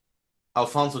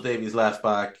Alfonso Davies left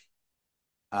back.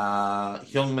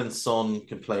 Heung-min Son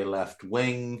can play left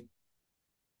wing.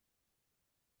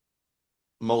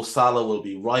 Mo Salah will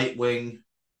be right wing.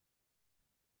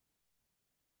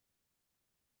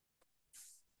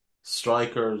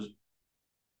 Strikers,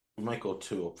 we might go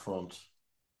two up front.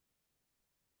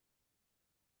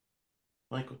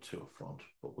 Might go two up front,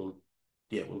 but we'll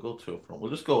go two up front.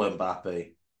 We'll just go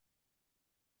Mbappe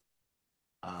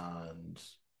and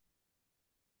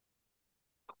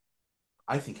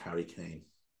I think Harry Kane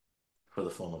for the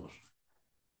fun of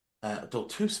it. Though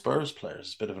two Spurs players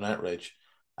is a bit of an outrage.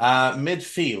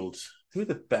 Midfield, who are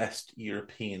the best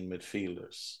European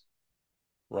midfielders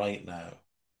right now?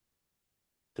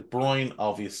 De Bruyne,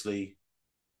 obviously.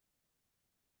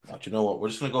 But you know what? We're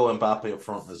just going to go Mbappe up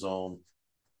front in his own.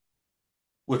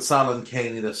 With Salah and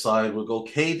Kane either side, we'll go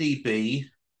KDB,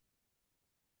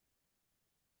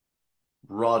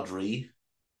 Rodri,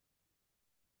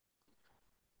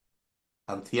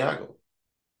 and Thiago.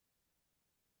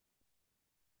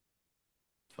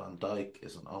 Van Dijk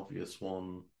is an obvious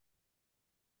one.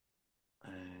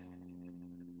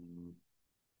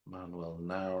 Manuel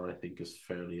Neuer, I think, is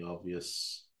fairly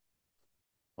obvious.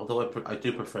 Although I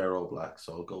do prefer Oblak,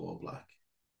 so I'll go Oblak.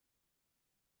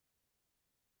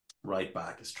 Right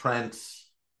back is Trent.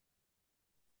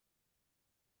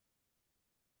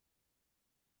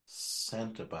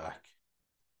 Centre back.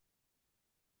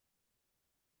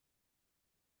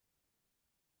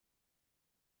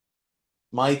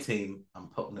 My team, I'm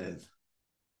putting in the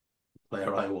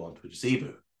player I want, which is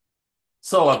Ibu.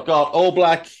 So I've got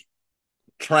Oblak,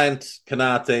 Trent,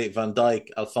 Kanate, Van Dijk,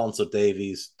 Alfonso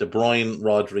Davies, De Bruyne,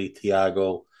 Rodri,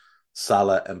 Thiago,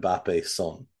 Salah, Mbappe,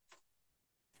 Son.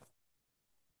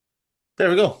 There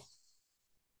we go.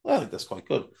 I think that's quite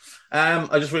good.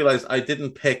 I just realized I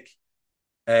didn't pick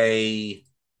a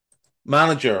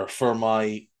manager for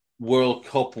my World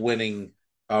Cup winning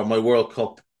or my World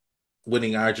Cup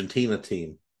winning Argentina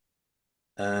team.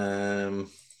 Um,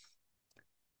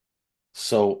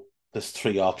 so there's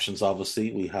three options.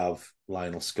 Obviously, we have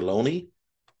Lionel Scaloni,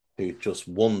 who just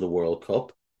won the World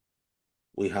Cup.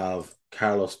 We have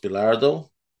Carlos Bilardo,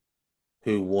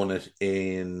 who won it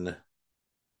in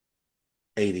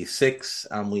 '86,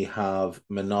 and we have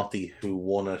Menotti, who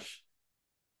won it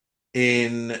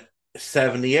in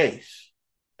 '78.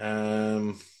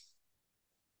 Um,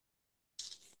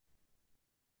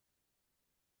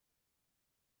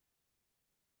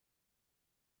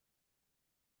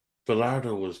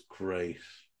 Bilardo was great.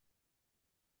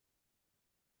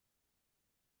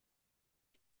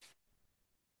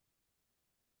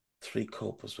 Three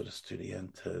Copas with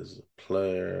Estudiantes.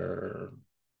 Player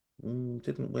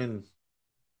didn't win.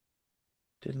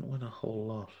 Didn't win a whole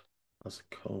lot as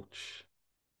a coach.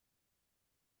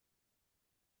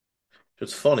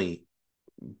 It's funny.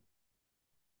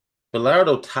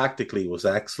 Bilardo tactically was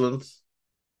excellent,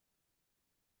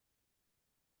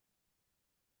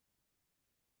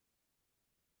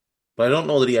 but I don't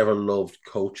know that he ever loved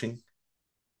coaching.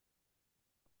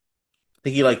 I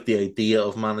think he liked the idea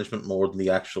of management more than the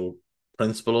actual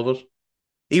principle of it.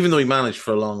 Even though he managed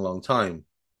for a long, long time,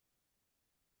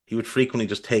 he would frequently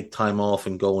just take time off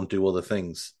and go and do other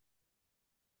things.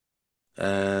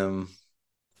 Um,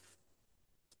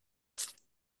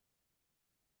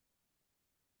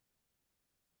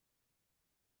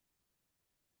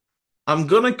 I'm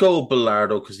gonna go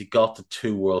Bilardo because he got to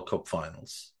two World Cup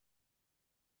finals.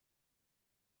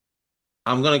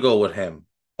 I'm gonna go with him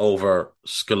over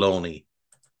Scaloni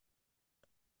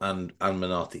and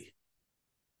Menotti.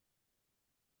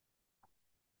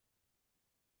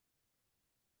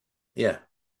 Yeah,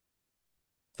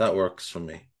 that works for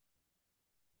me.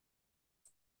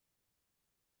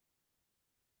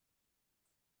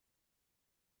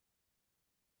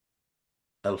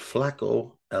 El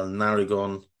Flaco, El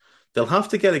Narigon. They'll have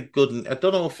to get a good. I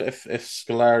don't know if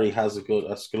Scolari has a good.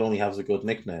 Scaloni has a good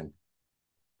nickname.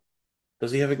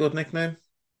 Does he have a good nickname?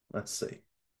 Let's see.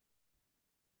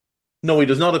 No, he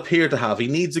does not appear to have. He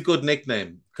needs a good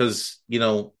nickname because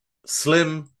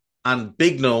Slim and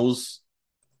Big Nose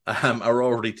are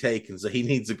already taken, so he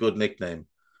needs a good nickname.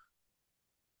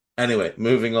 Anyway,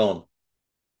 moving on.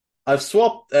 I've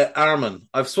swapped Armin.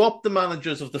 I've swapped the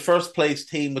managers of the first place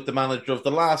team with the manager of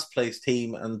the last place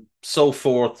team, and so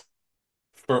forth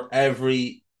for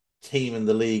every team in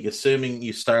the league. Assuming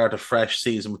you start a fresh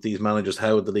season with these managers,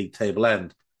 how would the league table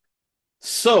end?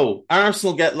 So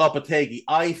Arsenal get Lopetegui.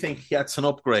 I think he gets an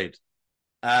upgrade.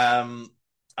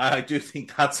 I do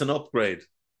think that's an upgrade.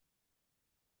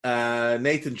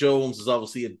 Nathan Jones is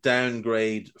obviously a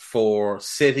downgrade for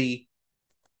City.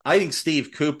 I think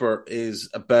Steve Cooper is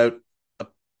about a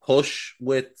push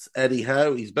with Eddie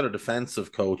Howe. He's a better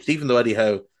defensive coach, even though Eddie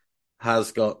Howe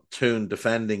has got Toon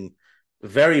defending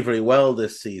very, very well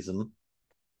this season.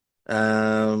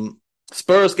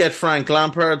 Spurs get Frank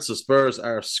Lampard, so Spurs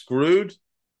are screwed.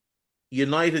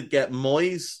 United get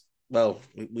Moyes. Well,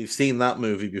 we've seen that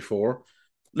movie before.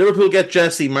 Liverpool get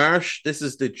Jesse Marsh. This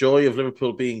is the joy of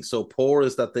Liverpool being so poor,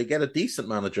 is that they get a decent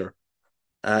manager,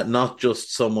 not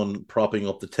just someone propping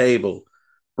up the table.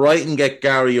 Brighton get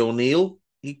Gary O'Neill.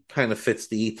 He kind of fits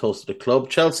the ethos of the club.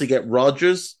 Chelsea get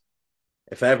Rodgers,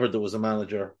 if ever there was a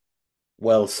manager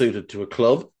well suited to a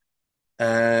club.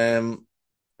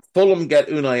 Fulham get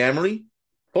Unai Emery.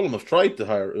 Fulham have tried to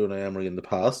hire Unai Emery in the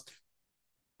past.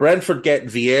 Brentford get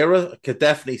Vieira. Could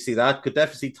definitely see that. Could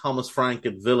definitely see Thomas Frank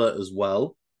at Villa as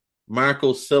well.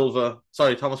 Marco Silva.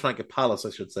 Sorry, Thomas Frank at Palace,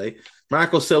 I should say.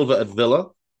 Marco Silva at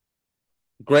Villa.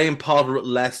 Graham Potter at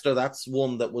Leicester. That's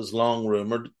one that was long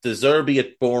rumoured. De Zerbi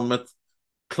at Bournemouth.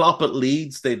 Klopp at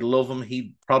Leeds. They'd love him.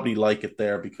 He'd probably like it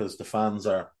there because the fans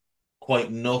are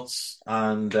quite nuts,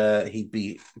 and he'd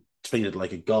be treated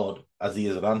like a god as he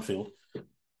is at Anfield.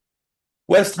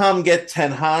 West Ham get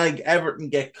Ten Hag, Everton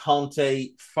get Conte,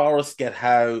 Forest get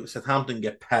Howe, Southampton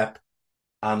get Pep,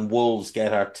 and Wolves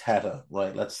get Arteta.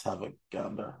 Right, let's have a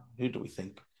gander. Who do we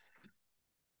think?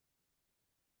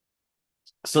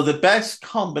 So the best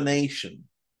combination,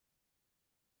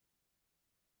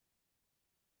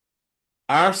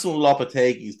 Arsenal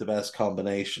Lopetegui is the best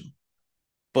combination,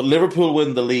 but Liverpool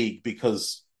win the league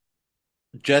because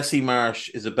Jesse Marsh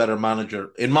is a better manager,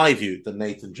 in my view, than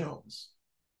Nathan Jones.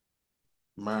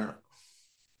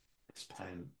 This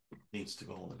pen needs to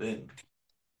go in the bin.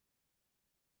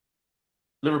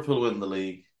 Liverpool win the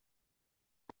league.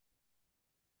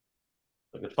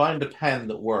 If I could find a pen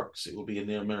that works, it would be a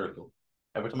near miracle.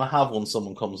 Every time I have one,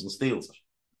 someone comes and steals it.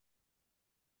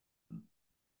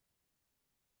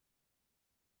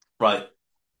 Right.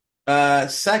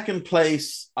 Second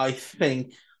place, I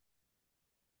think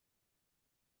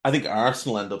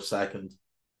Arsenal end up second.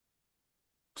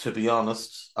 To be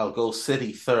honest, I'll go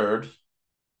City third.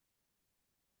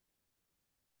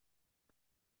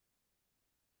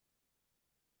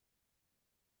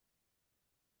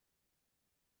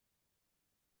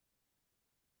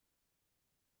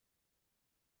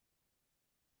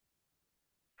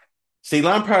 See,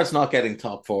 Lampard's not getting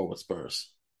top four with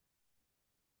Spurs.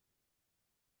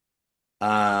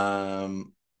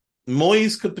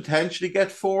 Moyes could potentially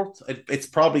get fourth. It's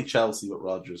probably Chelsea with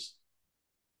Rodgers.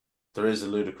 There is a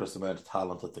ludicrous amount of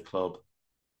talent at the club.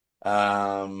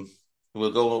 Um,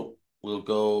 we'll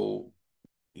go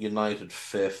United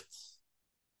fifth,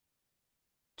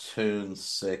 Toon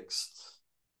sixth.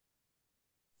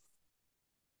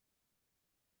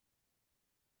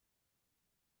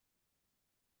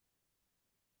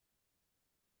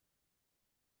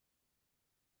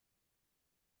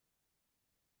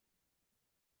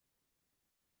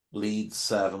 Leeds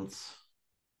seventh.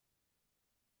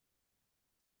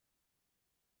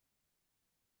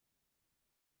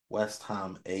 West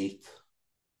Ham eighth.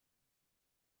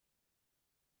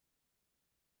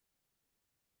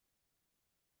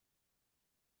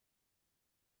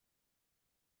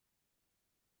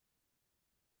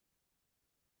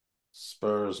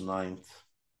 Spurs ninth.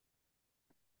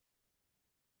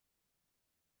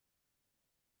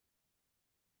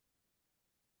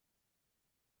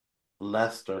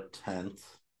 Leicester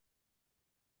 10th.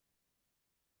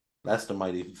 Leicester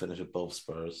might even finish above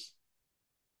Spurs.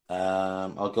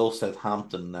 I'll go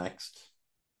Southampton next.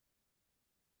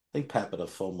 I think Pep would have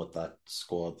fun with that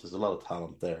squad. There's a lot of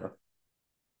talent there.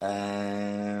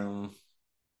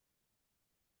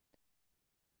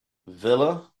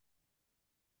 Villa,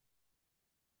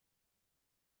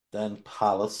 then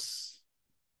Palace.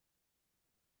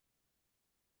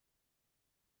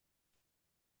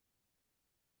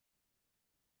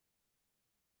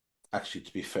 Actually,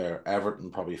 to be fair,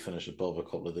 Everton probably finish above a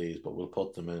couple of these, but we'll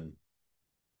put them in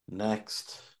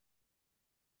next.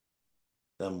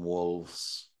 Then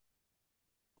Wolves.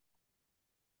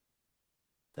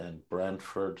 Then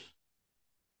Brentford.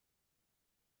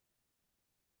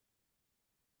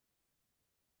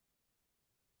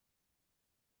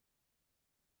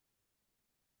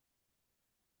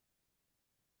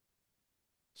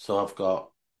 So I've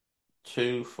got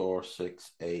 2, 4,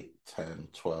 6, 8, 10,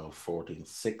 12, 14,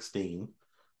 16.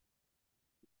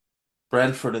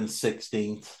 Brentford in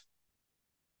 16th.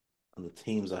 And the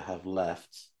teams I have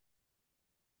left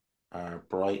are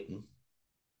Brighton,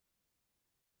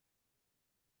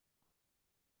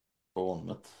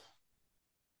 Bournemouth,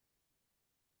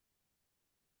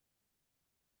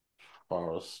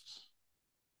 Forest,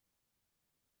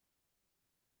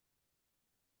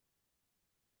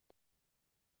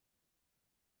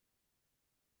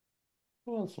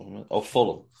 who else am I? Oh,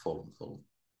 Fulham.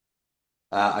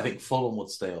 I think Fulham would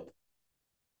stay up.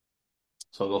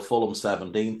 So I'll go Fulham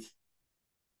 17th.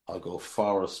 I'll go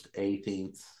Forest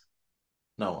 18th.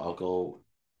 No, I'll go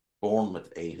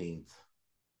Bournemouth 18th.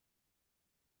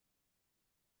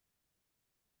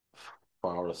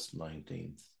 Forest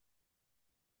 19th.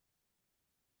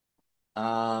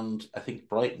 And I think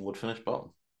Brighton would finish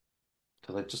bottom.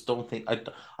 Because I just don't think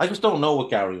I just don't know what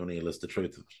Gary O'Neill is, the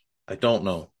truth of it. I don't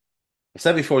know. I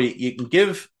said before, you can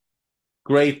give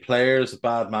great players a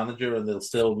bad manager and they'll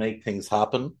still make things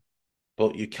happen.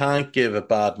 But you can't give a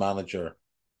great manager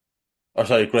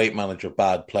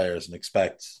bad players and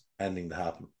expect anything to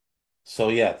happen. So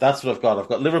yeah, that's what I've got. I've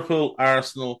got Liverpool,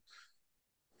 Arsenal,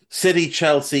 City,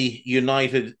 Chelsea,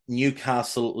 United,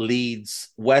 Newcastle,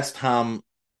 Leeds, West Ham,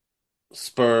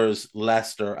 Spurs,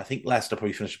 Leicester. I think Leicester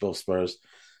probably finished above Spurs.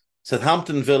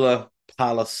 Southampton, Villa,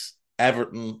 Palace,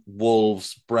 Everton,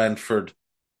 Wolves, Brentford,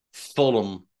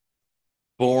 Fulham,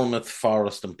 Bournemouth,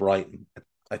 Forest, and Brighton.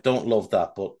 I don't love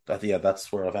that, but yeah,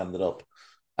 that's where I've ended up.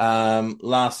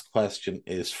 Last question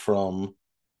is from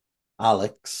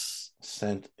Alex,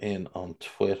 sent in on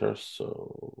Twitter.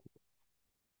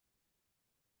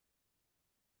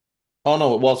 Oh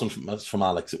no, it wasn't from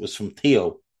Alex. It was from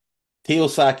Theo. Theo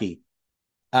Saki.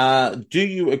 Do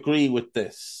you agree with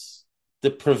this? The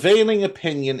prevailing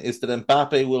opinion is that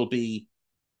Mbappe will be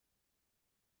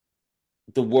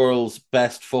the world's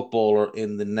best footballer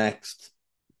in the next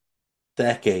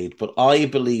decade, but I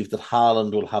believe that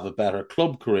Haaland will have a better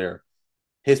club career.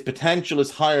 His potential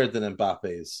is higher than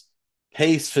Mbappe's.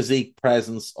 Pace, physique,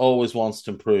 presence, always wants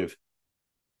to improve.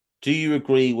 Do you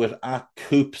agree with at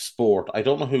Coop Sport? I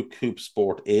don't know who Coop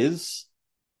Sport is.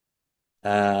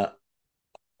 Uh,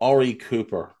 Ori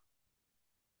Cooper.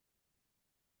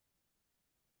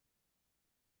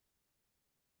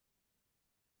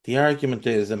 The argument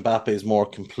is Mbappe is more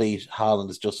complete. Haaland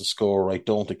is just a scorer. I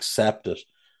don't accept it.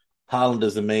 Haaland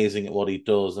is amazing at what he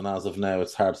does, and as of now,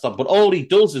 it's hard to stop. But all he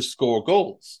does is score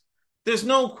goals. There's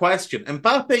no question.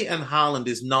 Mbappe and Haaland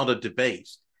is not a debate.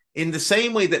 In the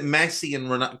same way that Messi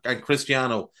and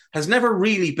Cristiano has never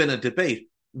really been a debate.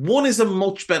 One is a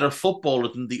much better footballer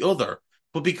than the other,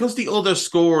 but because the other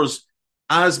scores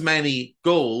as many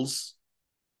goals,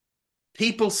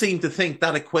 people seem to think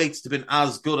that equates to being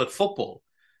as good at football.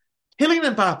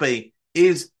 Kylian Mbappe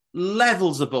is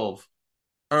levels above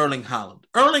Erling Haaland.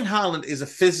 Erling Haaland is a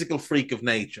physical freak of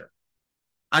nature,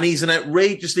 and he's an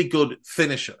outrageously good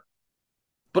finisher.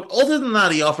 But other than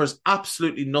that, he offers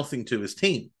absolutely nothing to his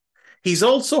team. He's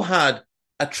also had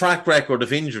a track record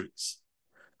of injuries.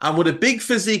 And with a big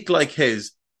physique like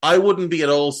his, I wouldn't be at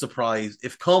all surprised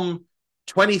if come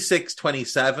 26,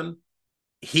 27,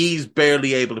 he's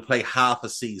barely able to play half a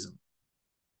season.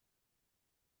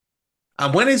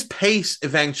 And when his pace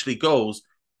eventually goes,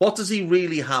 what does he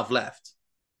really have left?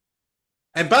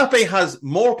 Mbappe has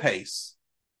more pace,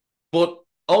 but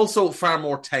also far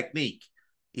more technique.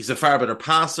 He's a far better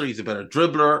passer. He's a better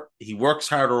dribbler. He works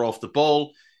harder off the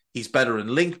ball. He's better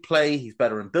in link play. He's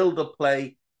better in build-up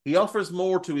play. He offers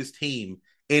more to his team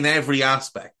in every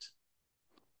aspect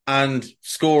and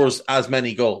scores as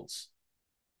many goals.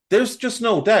 There's just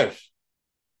no doubt.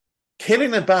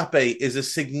 Kylian Mbappe is a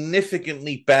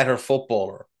significantly better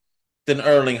footballer than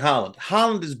Erling Haaland.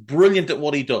 Haaland is brilliant at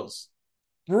what he does.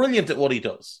 Brilliant at what he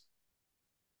does.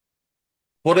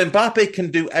 But Mbappe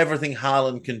can do everything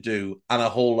Haaland can do and a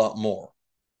whole lot more.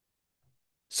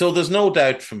 So there's no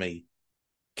doubt for me,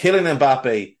 Kylian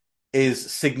Mbappe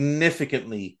is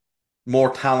significantly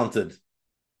more talented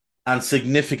and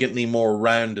significantly more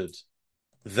rounded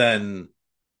than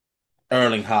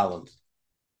Erling Haaland.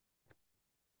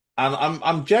 And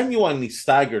I'm genuinely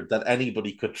staggered that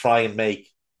anybody could try and make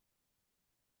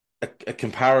a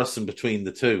comparison between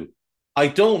the two. I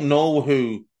don't know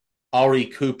who Ori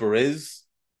Cooper is.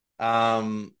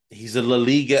 He's a La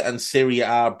Liga and Serie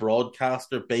A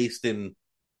broadcaster based in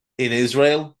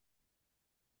Israel.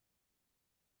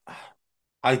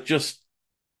 I just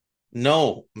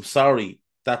no, I'm sorry.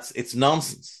 It's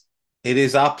nonsense. It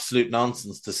is absolute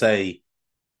nonsense to say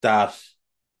that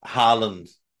Haaland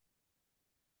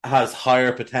has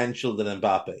higher potential than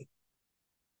Mbappe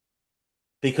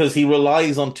because he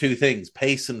relies on two things,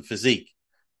 pace and physique.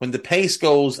 When the pace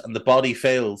goes and the body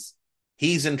fails,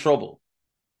 he's in trouble.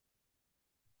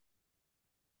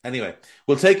 Anyway,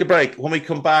 we'll take a break. When we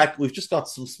come back, we've just got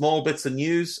some small bits of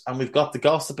news and we've got the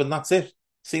gossip, and that's it.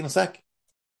 See you in a sec.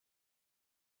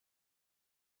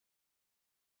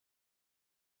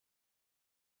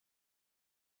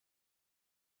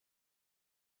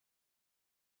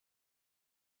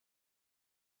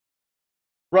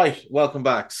 Right, welcome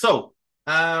back. So,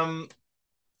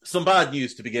 some bad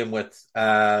news to begin with.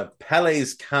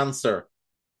 Pele's cancer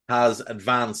has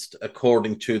advanced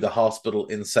according to the hospital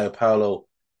in Sao Paulo,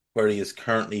 where he is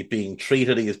currently being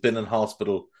treated. He has been in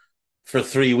hospital for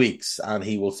 3 weeks and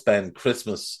he will spend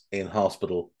Christmas in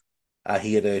hospital.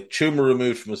 He had a tumor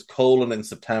removed from his colon in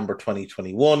September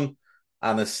 2021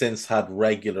 and has since had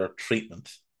regular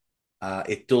treatment.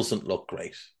 It doesn't look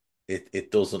great.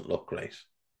 It doesn't look great.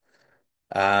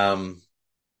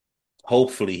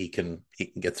 Hopefully he can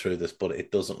get through this, but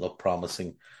it doesn't look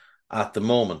promising at the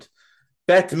moment.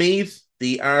 Beth Mead,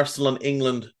 the Arsenal and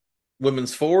England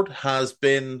women's forward, has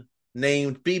been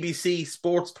named BBC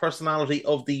Sports Personality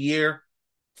of the Year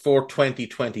for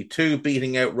 2022,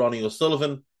 beating out Ronnie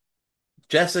O'Sullivan.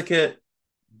 Jessica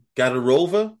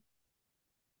Gadarova,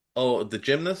 the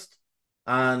gymnast,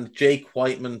 and Jake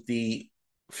Whiteman, the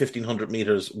 1500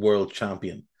 meters world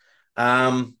champion.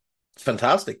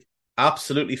 Fantastic.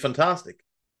 Absolutely fantastic.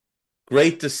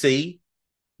 Great to see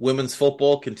women's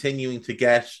football continuing to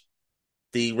get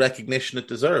the recognition it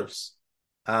deserves.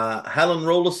 Helen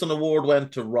Rollason Award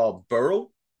went to Rob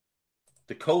Burrow.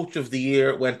 The Coach of the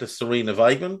Year went to Serena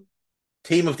Weigman.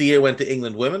 Team of the Year went to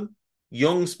England Women.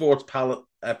 Young Sports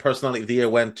Personality of the Year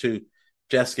went to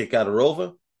Jessica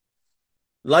Gadarova.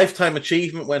 Lifetime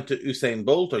Achievement went to Usain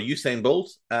Bolt.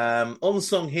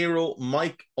 Unsung Hero,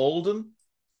 Mike Alden.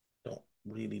 Don't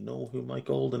really know who Mike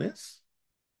Alden is.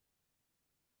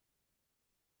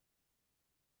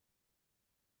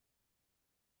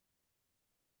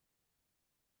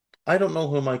 I don't know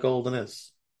who Mike Alden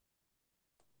is.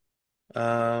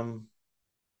 Um,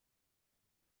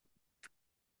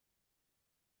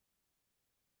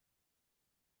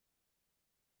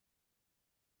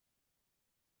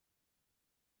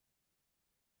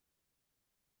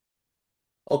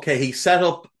 okay, he set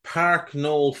up Park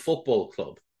Knoll Football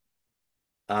Club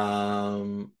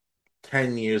um,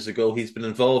 10 years ago. He's been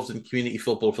involved in community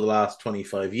football for the last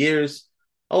 25 years.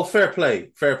 Oh, fair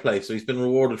play, fair play. So he's been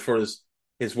rewarded for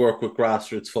his work with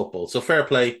grassroots football. So fair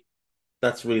play.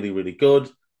 That's really, really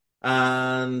good.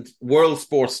 And world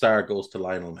sports star goes to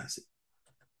Lionel Messi.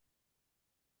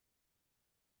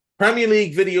 Premier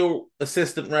League video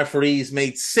assistant referees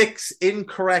made 6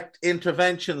 incorrect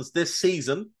interventions this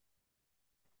season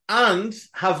and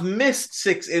have missed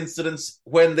 6 incidents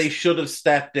when they should have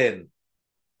stepped in.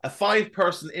 A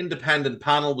 5-person independent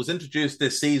panel was introduced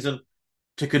this season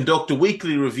to conduct a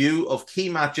weekly review of key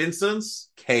match incidents,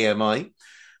 KMI,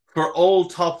 for all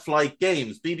top-flight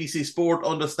games. BBC Sport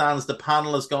understands the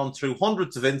panel has gone through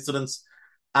hundreds of incidents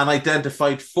and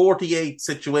identified 48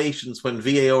 situations when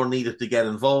VAR needed to get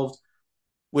involved,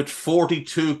 with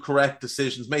 42 correct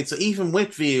decisions made. So even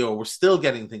with VAR, we're still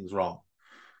getting things wrong.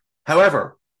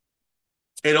 However,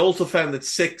 it also found that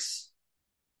 6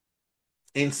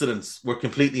 incidents were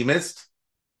completely missed,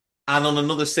 and on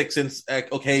another 6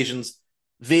 occasions,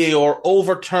 VAR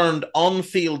overturned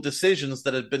on-field decisions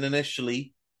that had been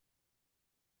initially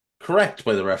correct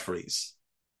by the referees.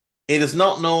 It is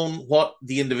not known what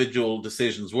the individual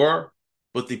decisions were,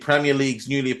 but the Premier League's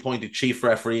newly appointed chief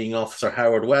refereeing officer,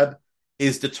 Howard Webb,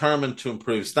 is determined to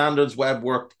improve standards. Webb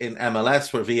worked in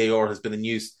MLS, where VAR has been in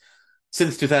use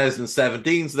since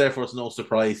 2017, so therefore it's no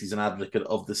surprise he's an advocate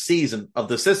of the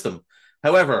system.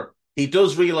 However, he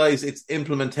does realise its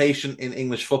implementation in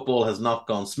English football has not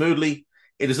gone smoothly.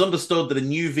 It is understood that a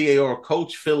new VAR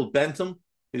coach, Phil Bentham,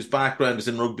 whose background is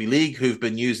in rugby league, who've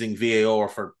been using VAR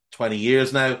for 20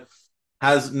 years now,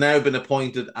 has now been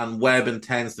appointed, and Webb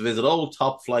intends to visit all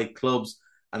top-flight clubs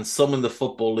and summon the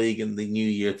Football League in the new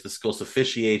year to discuss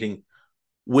officiating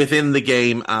within the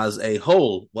game as a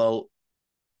whole. Well,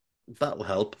 that will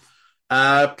help.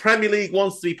 Premier League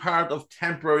wants to be part of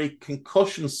temporary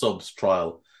concussion subs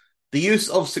trial. The use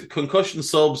of concussion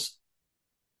subs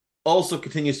also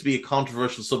continues to be a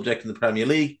controversial subject in the Premier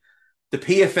League. The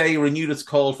PFA renewed its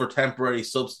call for temporary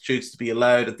substitutes to be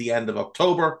allowed at the end of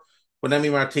October, when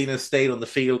Emi Martinez stayed on the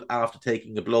field after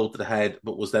taking a blow to the head,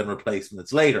 but was then replaced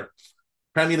minutes later.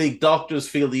 Premier League doctors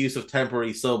feel the use of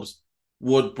temporary subs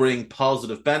would bring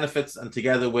positive benefits, and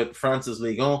together with France's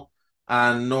Ligue 1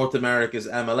 and North America's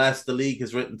MLS, the league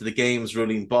has written to the game's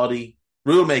rulemaking body,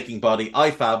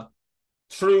 IFAB,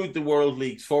 through the World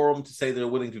League's forum to say they're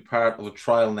willing to be part of a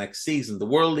trial next season. The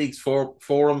World League's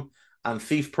forum and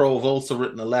FIFPro have also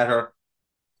written a letter,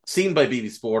 seen by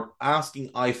BBC Sport, asking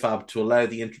IFAB to allow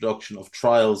the introduction of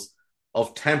trials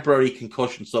of temporary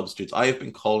concussion substitutes. I have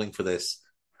been calling for this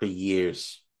for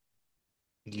years.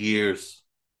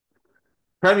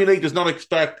 Premier League does not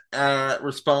expect a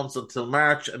response until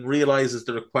March and realises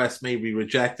the request may be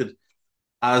rejected,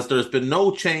 as there's been no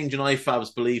change in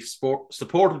IFAB's belief,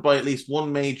 supported by at least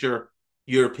one major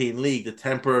European league, that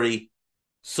temporary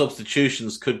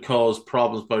substitutions could cause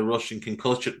problems by rushing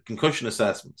concussion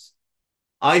assessments.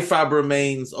 IFAB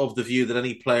remains of the view that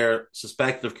any player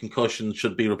suspected of concussion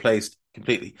should be replaced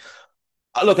completely.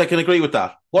 Look, I can agree with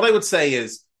that. What I would say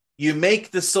is you make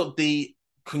the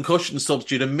concussion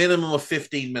substitute a minimum of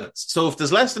 15 minutes. So if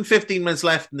there's less than 15 minutes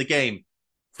left in the game,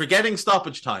 forgetting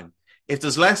stoppage time, if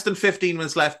there's less than 15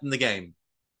 minutes left in the game,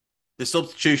 the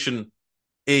substitution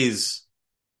is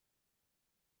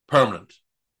permanent,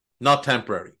 not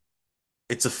temporary.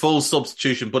 It's a full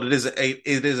substitution, but it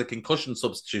is a concussion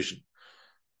substitution.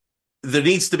 There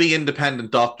needs to be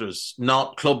independent doctors,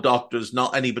 not club doctors,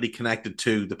 not anybody connected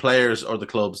to the players or the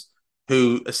clubs,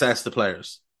 who assess the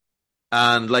players.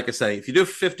 And like I say, if you do it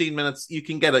for 15 minutes, you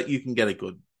can get a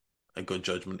good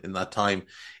judgment in that time.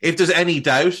 If there's any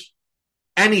doubt,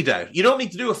 you don't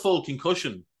need to do a full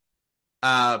concussion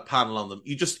panel on them.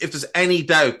 If there's any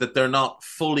doubt that they're not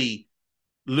fully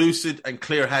lucid and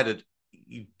clear-headed,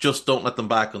 you just don't let them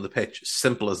back on the pitch.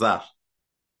 Simple as that.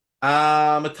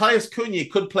 Matthias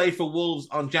Cunha could play for Wolves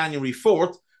on January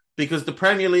 4th because the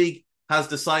Premier League has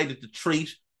decided to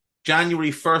treat January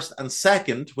 1st and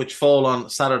 2nd, which fall on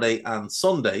Saturday and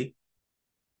Sunday.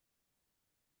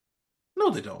 No,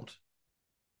 they don't.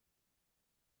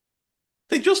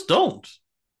 They just don't.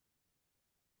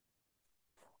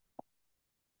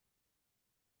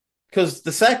 Because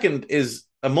the 2nd is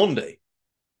a Monday.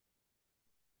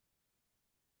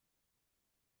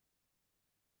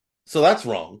 So that's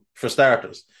wrong, for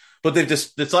starters. But they've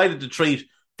just decided to treat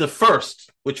the 1st,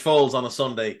 which falls on a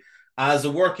Sunday, as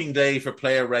a working day for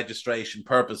player registration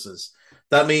purposes.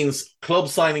 That means club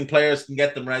signing players can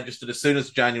get them registered as soon as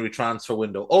the January transfer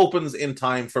window opens in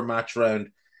time for match round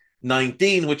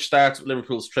 19, which starts with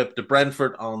Liverpool's trip to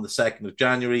Brentford on the 2nd of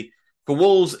January. For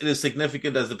Wolves, it is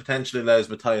significant as it potentially allows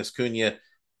Matheus Cunha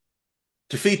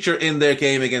to feature in their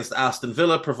game against Aston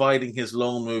Villa, providing his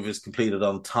loan move is completed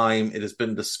on time. It has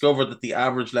been discovered that the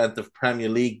average length of Premier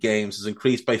League games has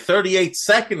increased by 38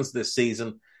 seconds this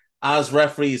season as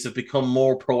referees have become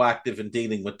more proactive in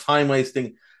dealing with time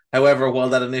wasting. However, while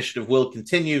that initiative will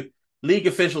continue, league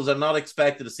officials are not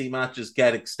expected to see matches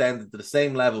get extended to the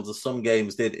same levels as some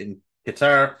games did in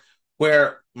Qatar,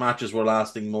 where matches were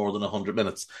lasting more than 100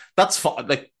 minutes. That's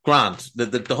like grand.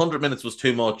 The 100 minutes was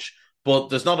too much, but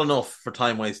there's not enough for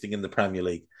time wasting in the Premier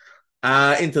League.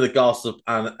 Into the gossip,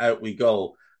 and out we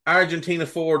go. Argentina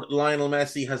forward Lionel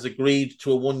Messi has agreed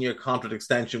to a 1-year contract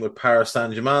extension with Paris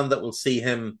Saint-Germain that will see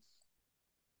him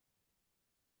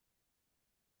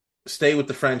stay with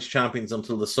the French champions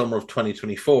until the summer of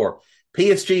 2024.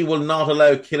 PSG will not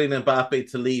allow Kylian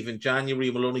Mbappe to leave in January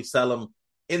and will only sell him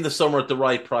in the summer at the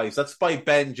right price. That's by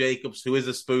Ben Jacobs, who is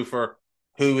a spoofer,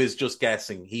 who is just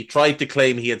guessing. He tried to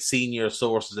claim he had senior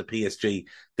sources at PSG.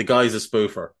 The guy's a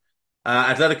spoofer.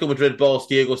 Atletico Madrid boss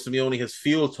Diego Simeone has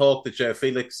fueled talk that João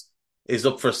Felix is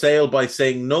up for sale by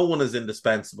saying no one is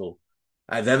indispensable.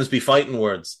 Them's be fighting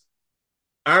words.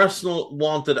 Arsenal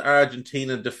wanted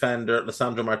Argentina defender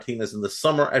Lisandro Martinez in the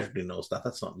summer. Everybody knows that.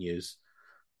 That's not news.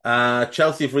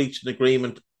 Chelsea have reached an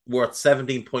agreement worth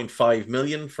 17.5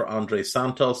 million for Andre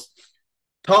Santos.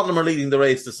 Tottenham are leading the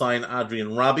race to sign Adrian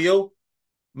Rabiot.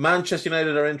 Manchester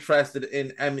United are interested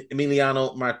in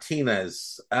Emiliano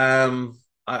Martinez.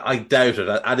 I doubt it.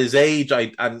 At his age,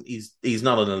 and he's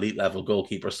not an elite level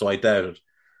goalkeeper, so I doubt it.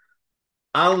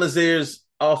 Al Nazir's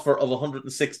offer of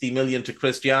 160 million to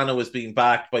Cristiano is being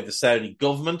backed by the Saudi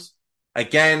government.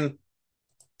 Again,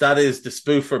 that is the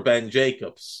spoofer Ben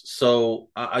Jacobs. So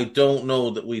I don't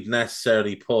know that we'd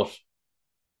necessarily put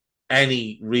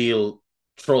any real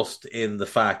trust in the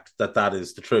fact that that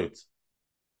is the truth.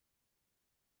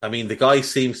 I mean, the guy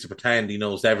seems to pretend he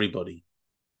knows everybody,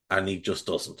 and he just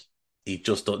doesn't.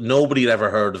 Nobody had ever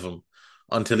heard of him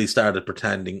until he started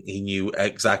pretending he knew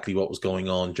exactly what was going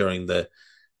on during the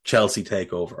Chelsea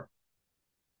takeover.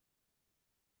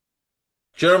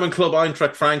 German club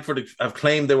Eintracht Frankfurt have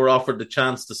claimed they were offered the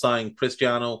chance to sign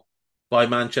Cristiano by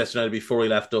Manchester United before he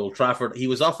left Old Trafford. He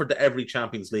was offered to every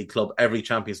Champions League club. Every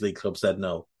Champions League club said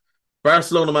no.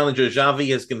 Barcelona manager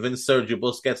Xavi has convinced Sergio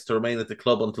Busquets to remain at the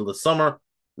club until the summer,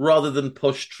 rather than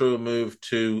push through a move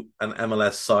to an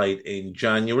MLS side in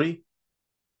January.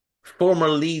 Former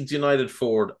Leeds United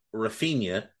forward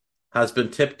Rafinha has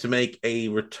been tipped to make a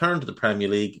return to the Premier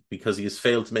League because he has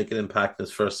failed to make an impact in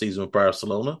his first season with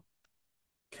Barcelona.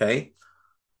 Okay.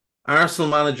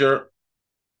 Arsenal manager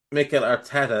Mikel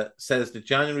Arteta says the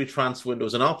January transfer window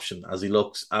is an option as he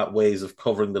looks at ways of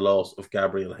covering the loss of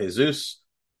Gabriel Jesus.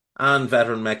 And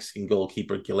veteran Mexican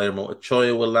goalkeeper Guillermo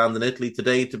Ochoa will land in Italy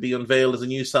today to be unveiled as a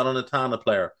new Salernitana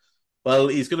player. Well,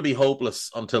 he's going to be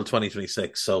hopeless until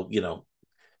 2026, so,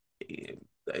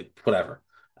 whatever.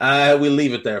 We'll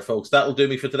leave it there, folks. That'll do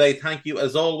me for today. Thank you,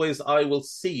 as always. I will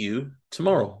see you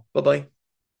tomorrow. Bye-bye.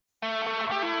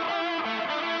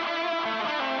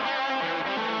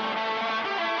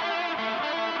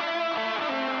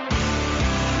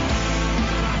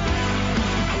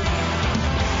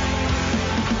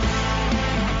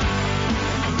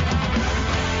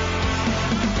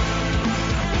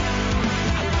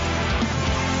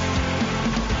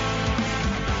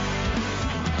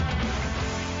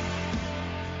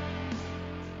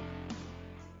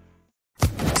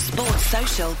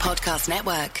 Podcast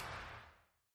Network.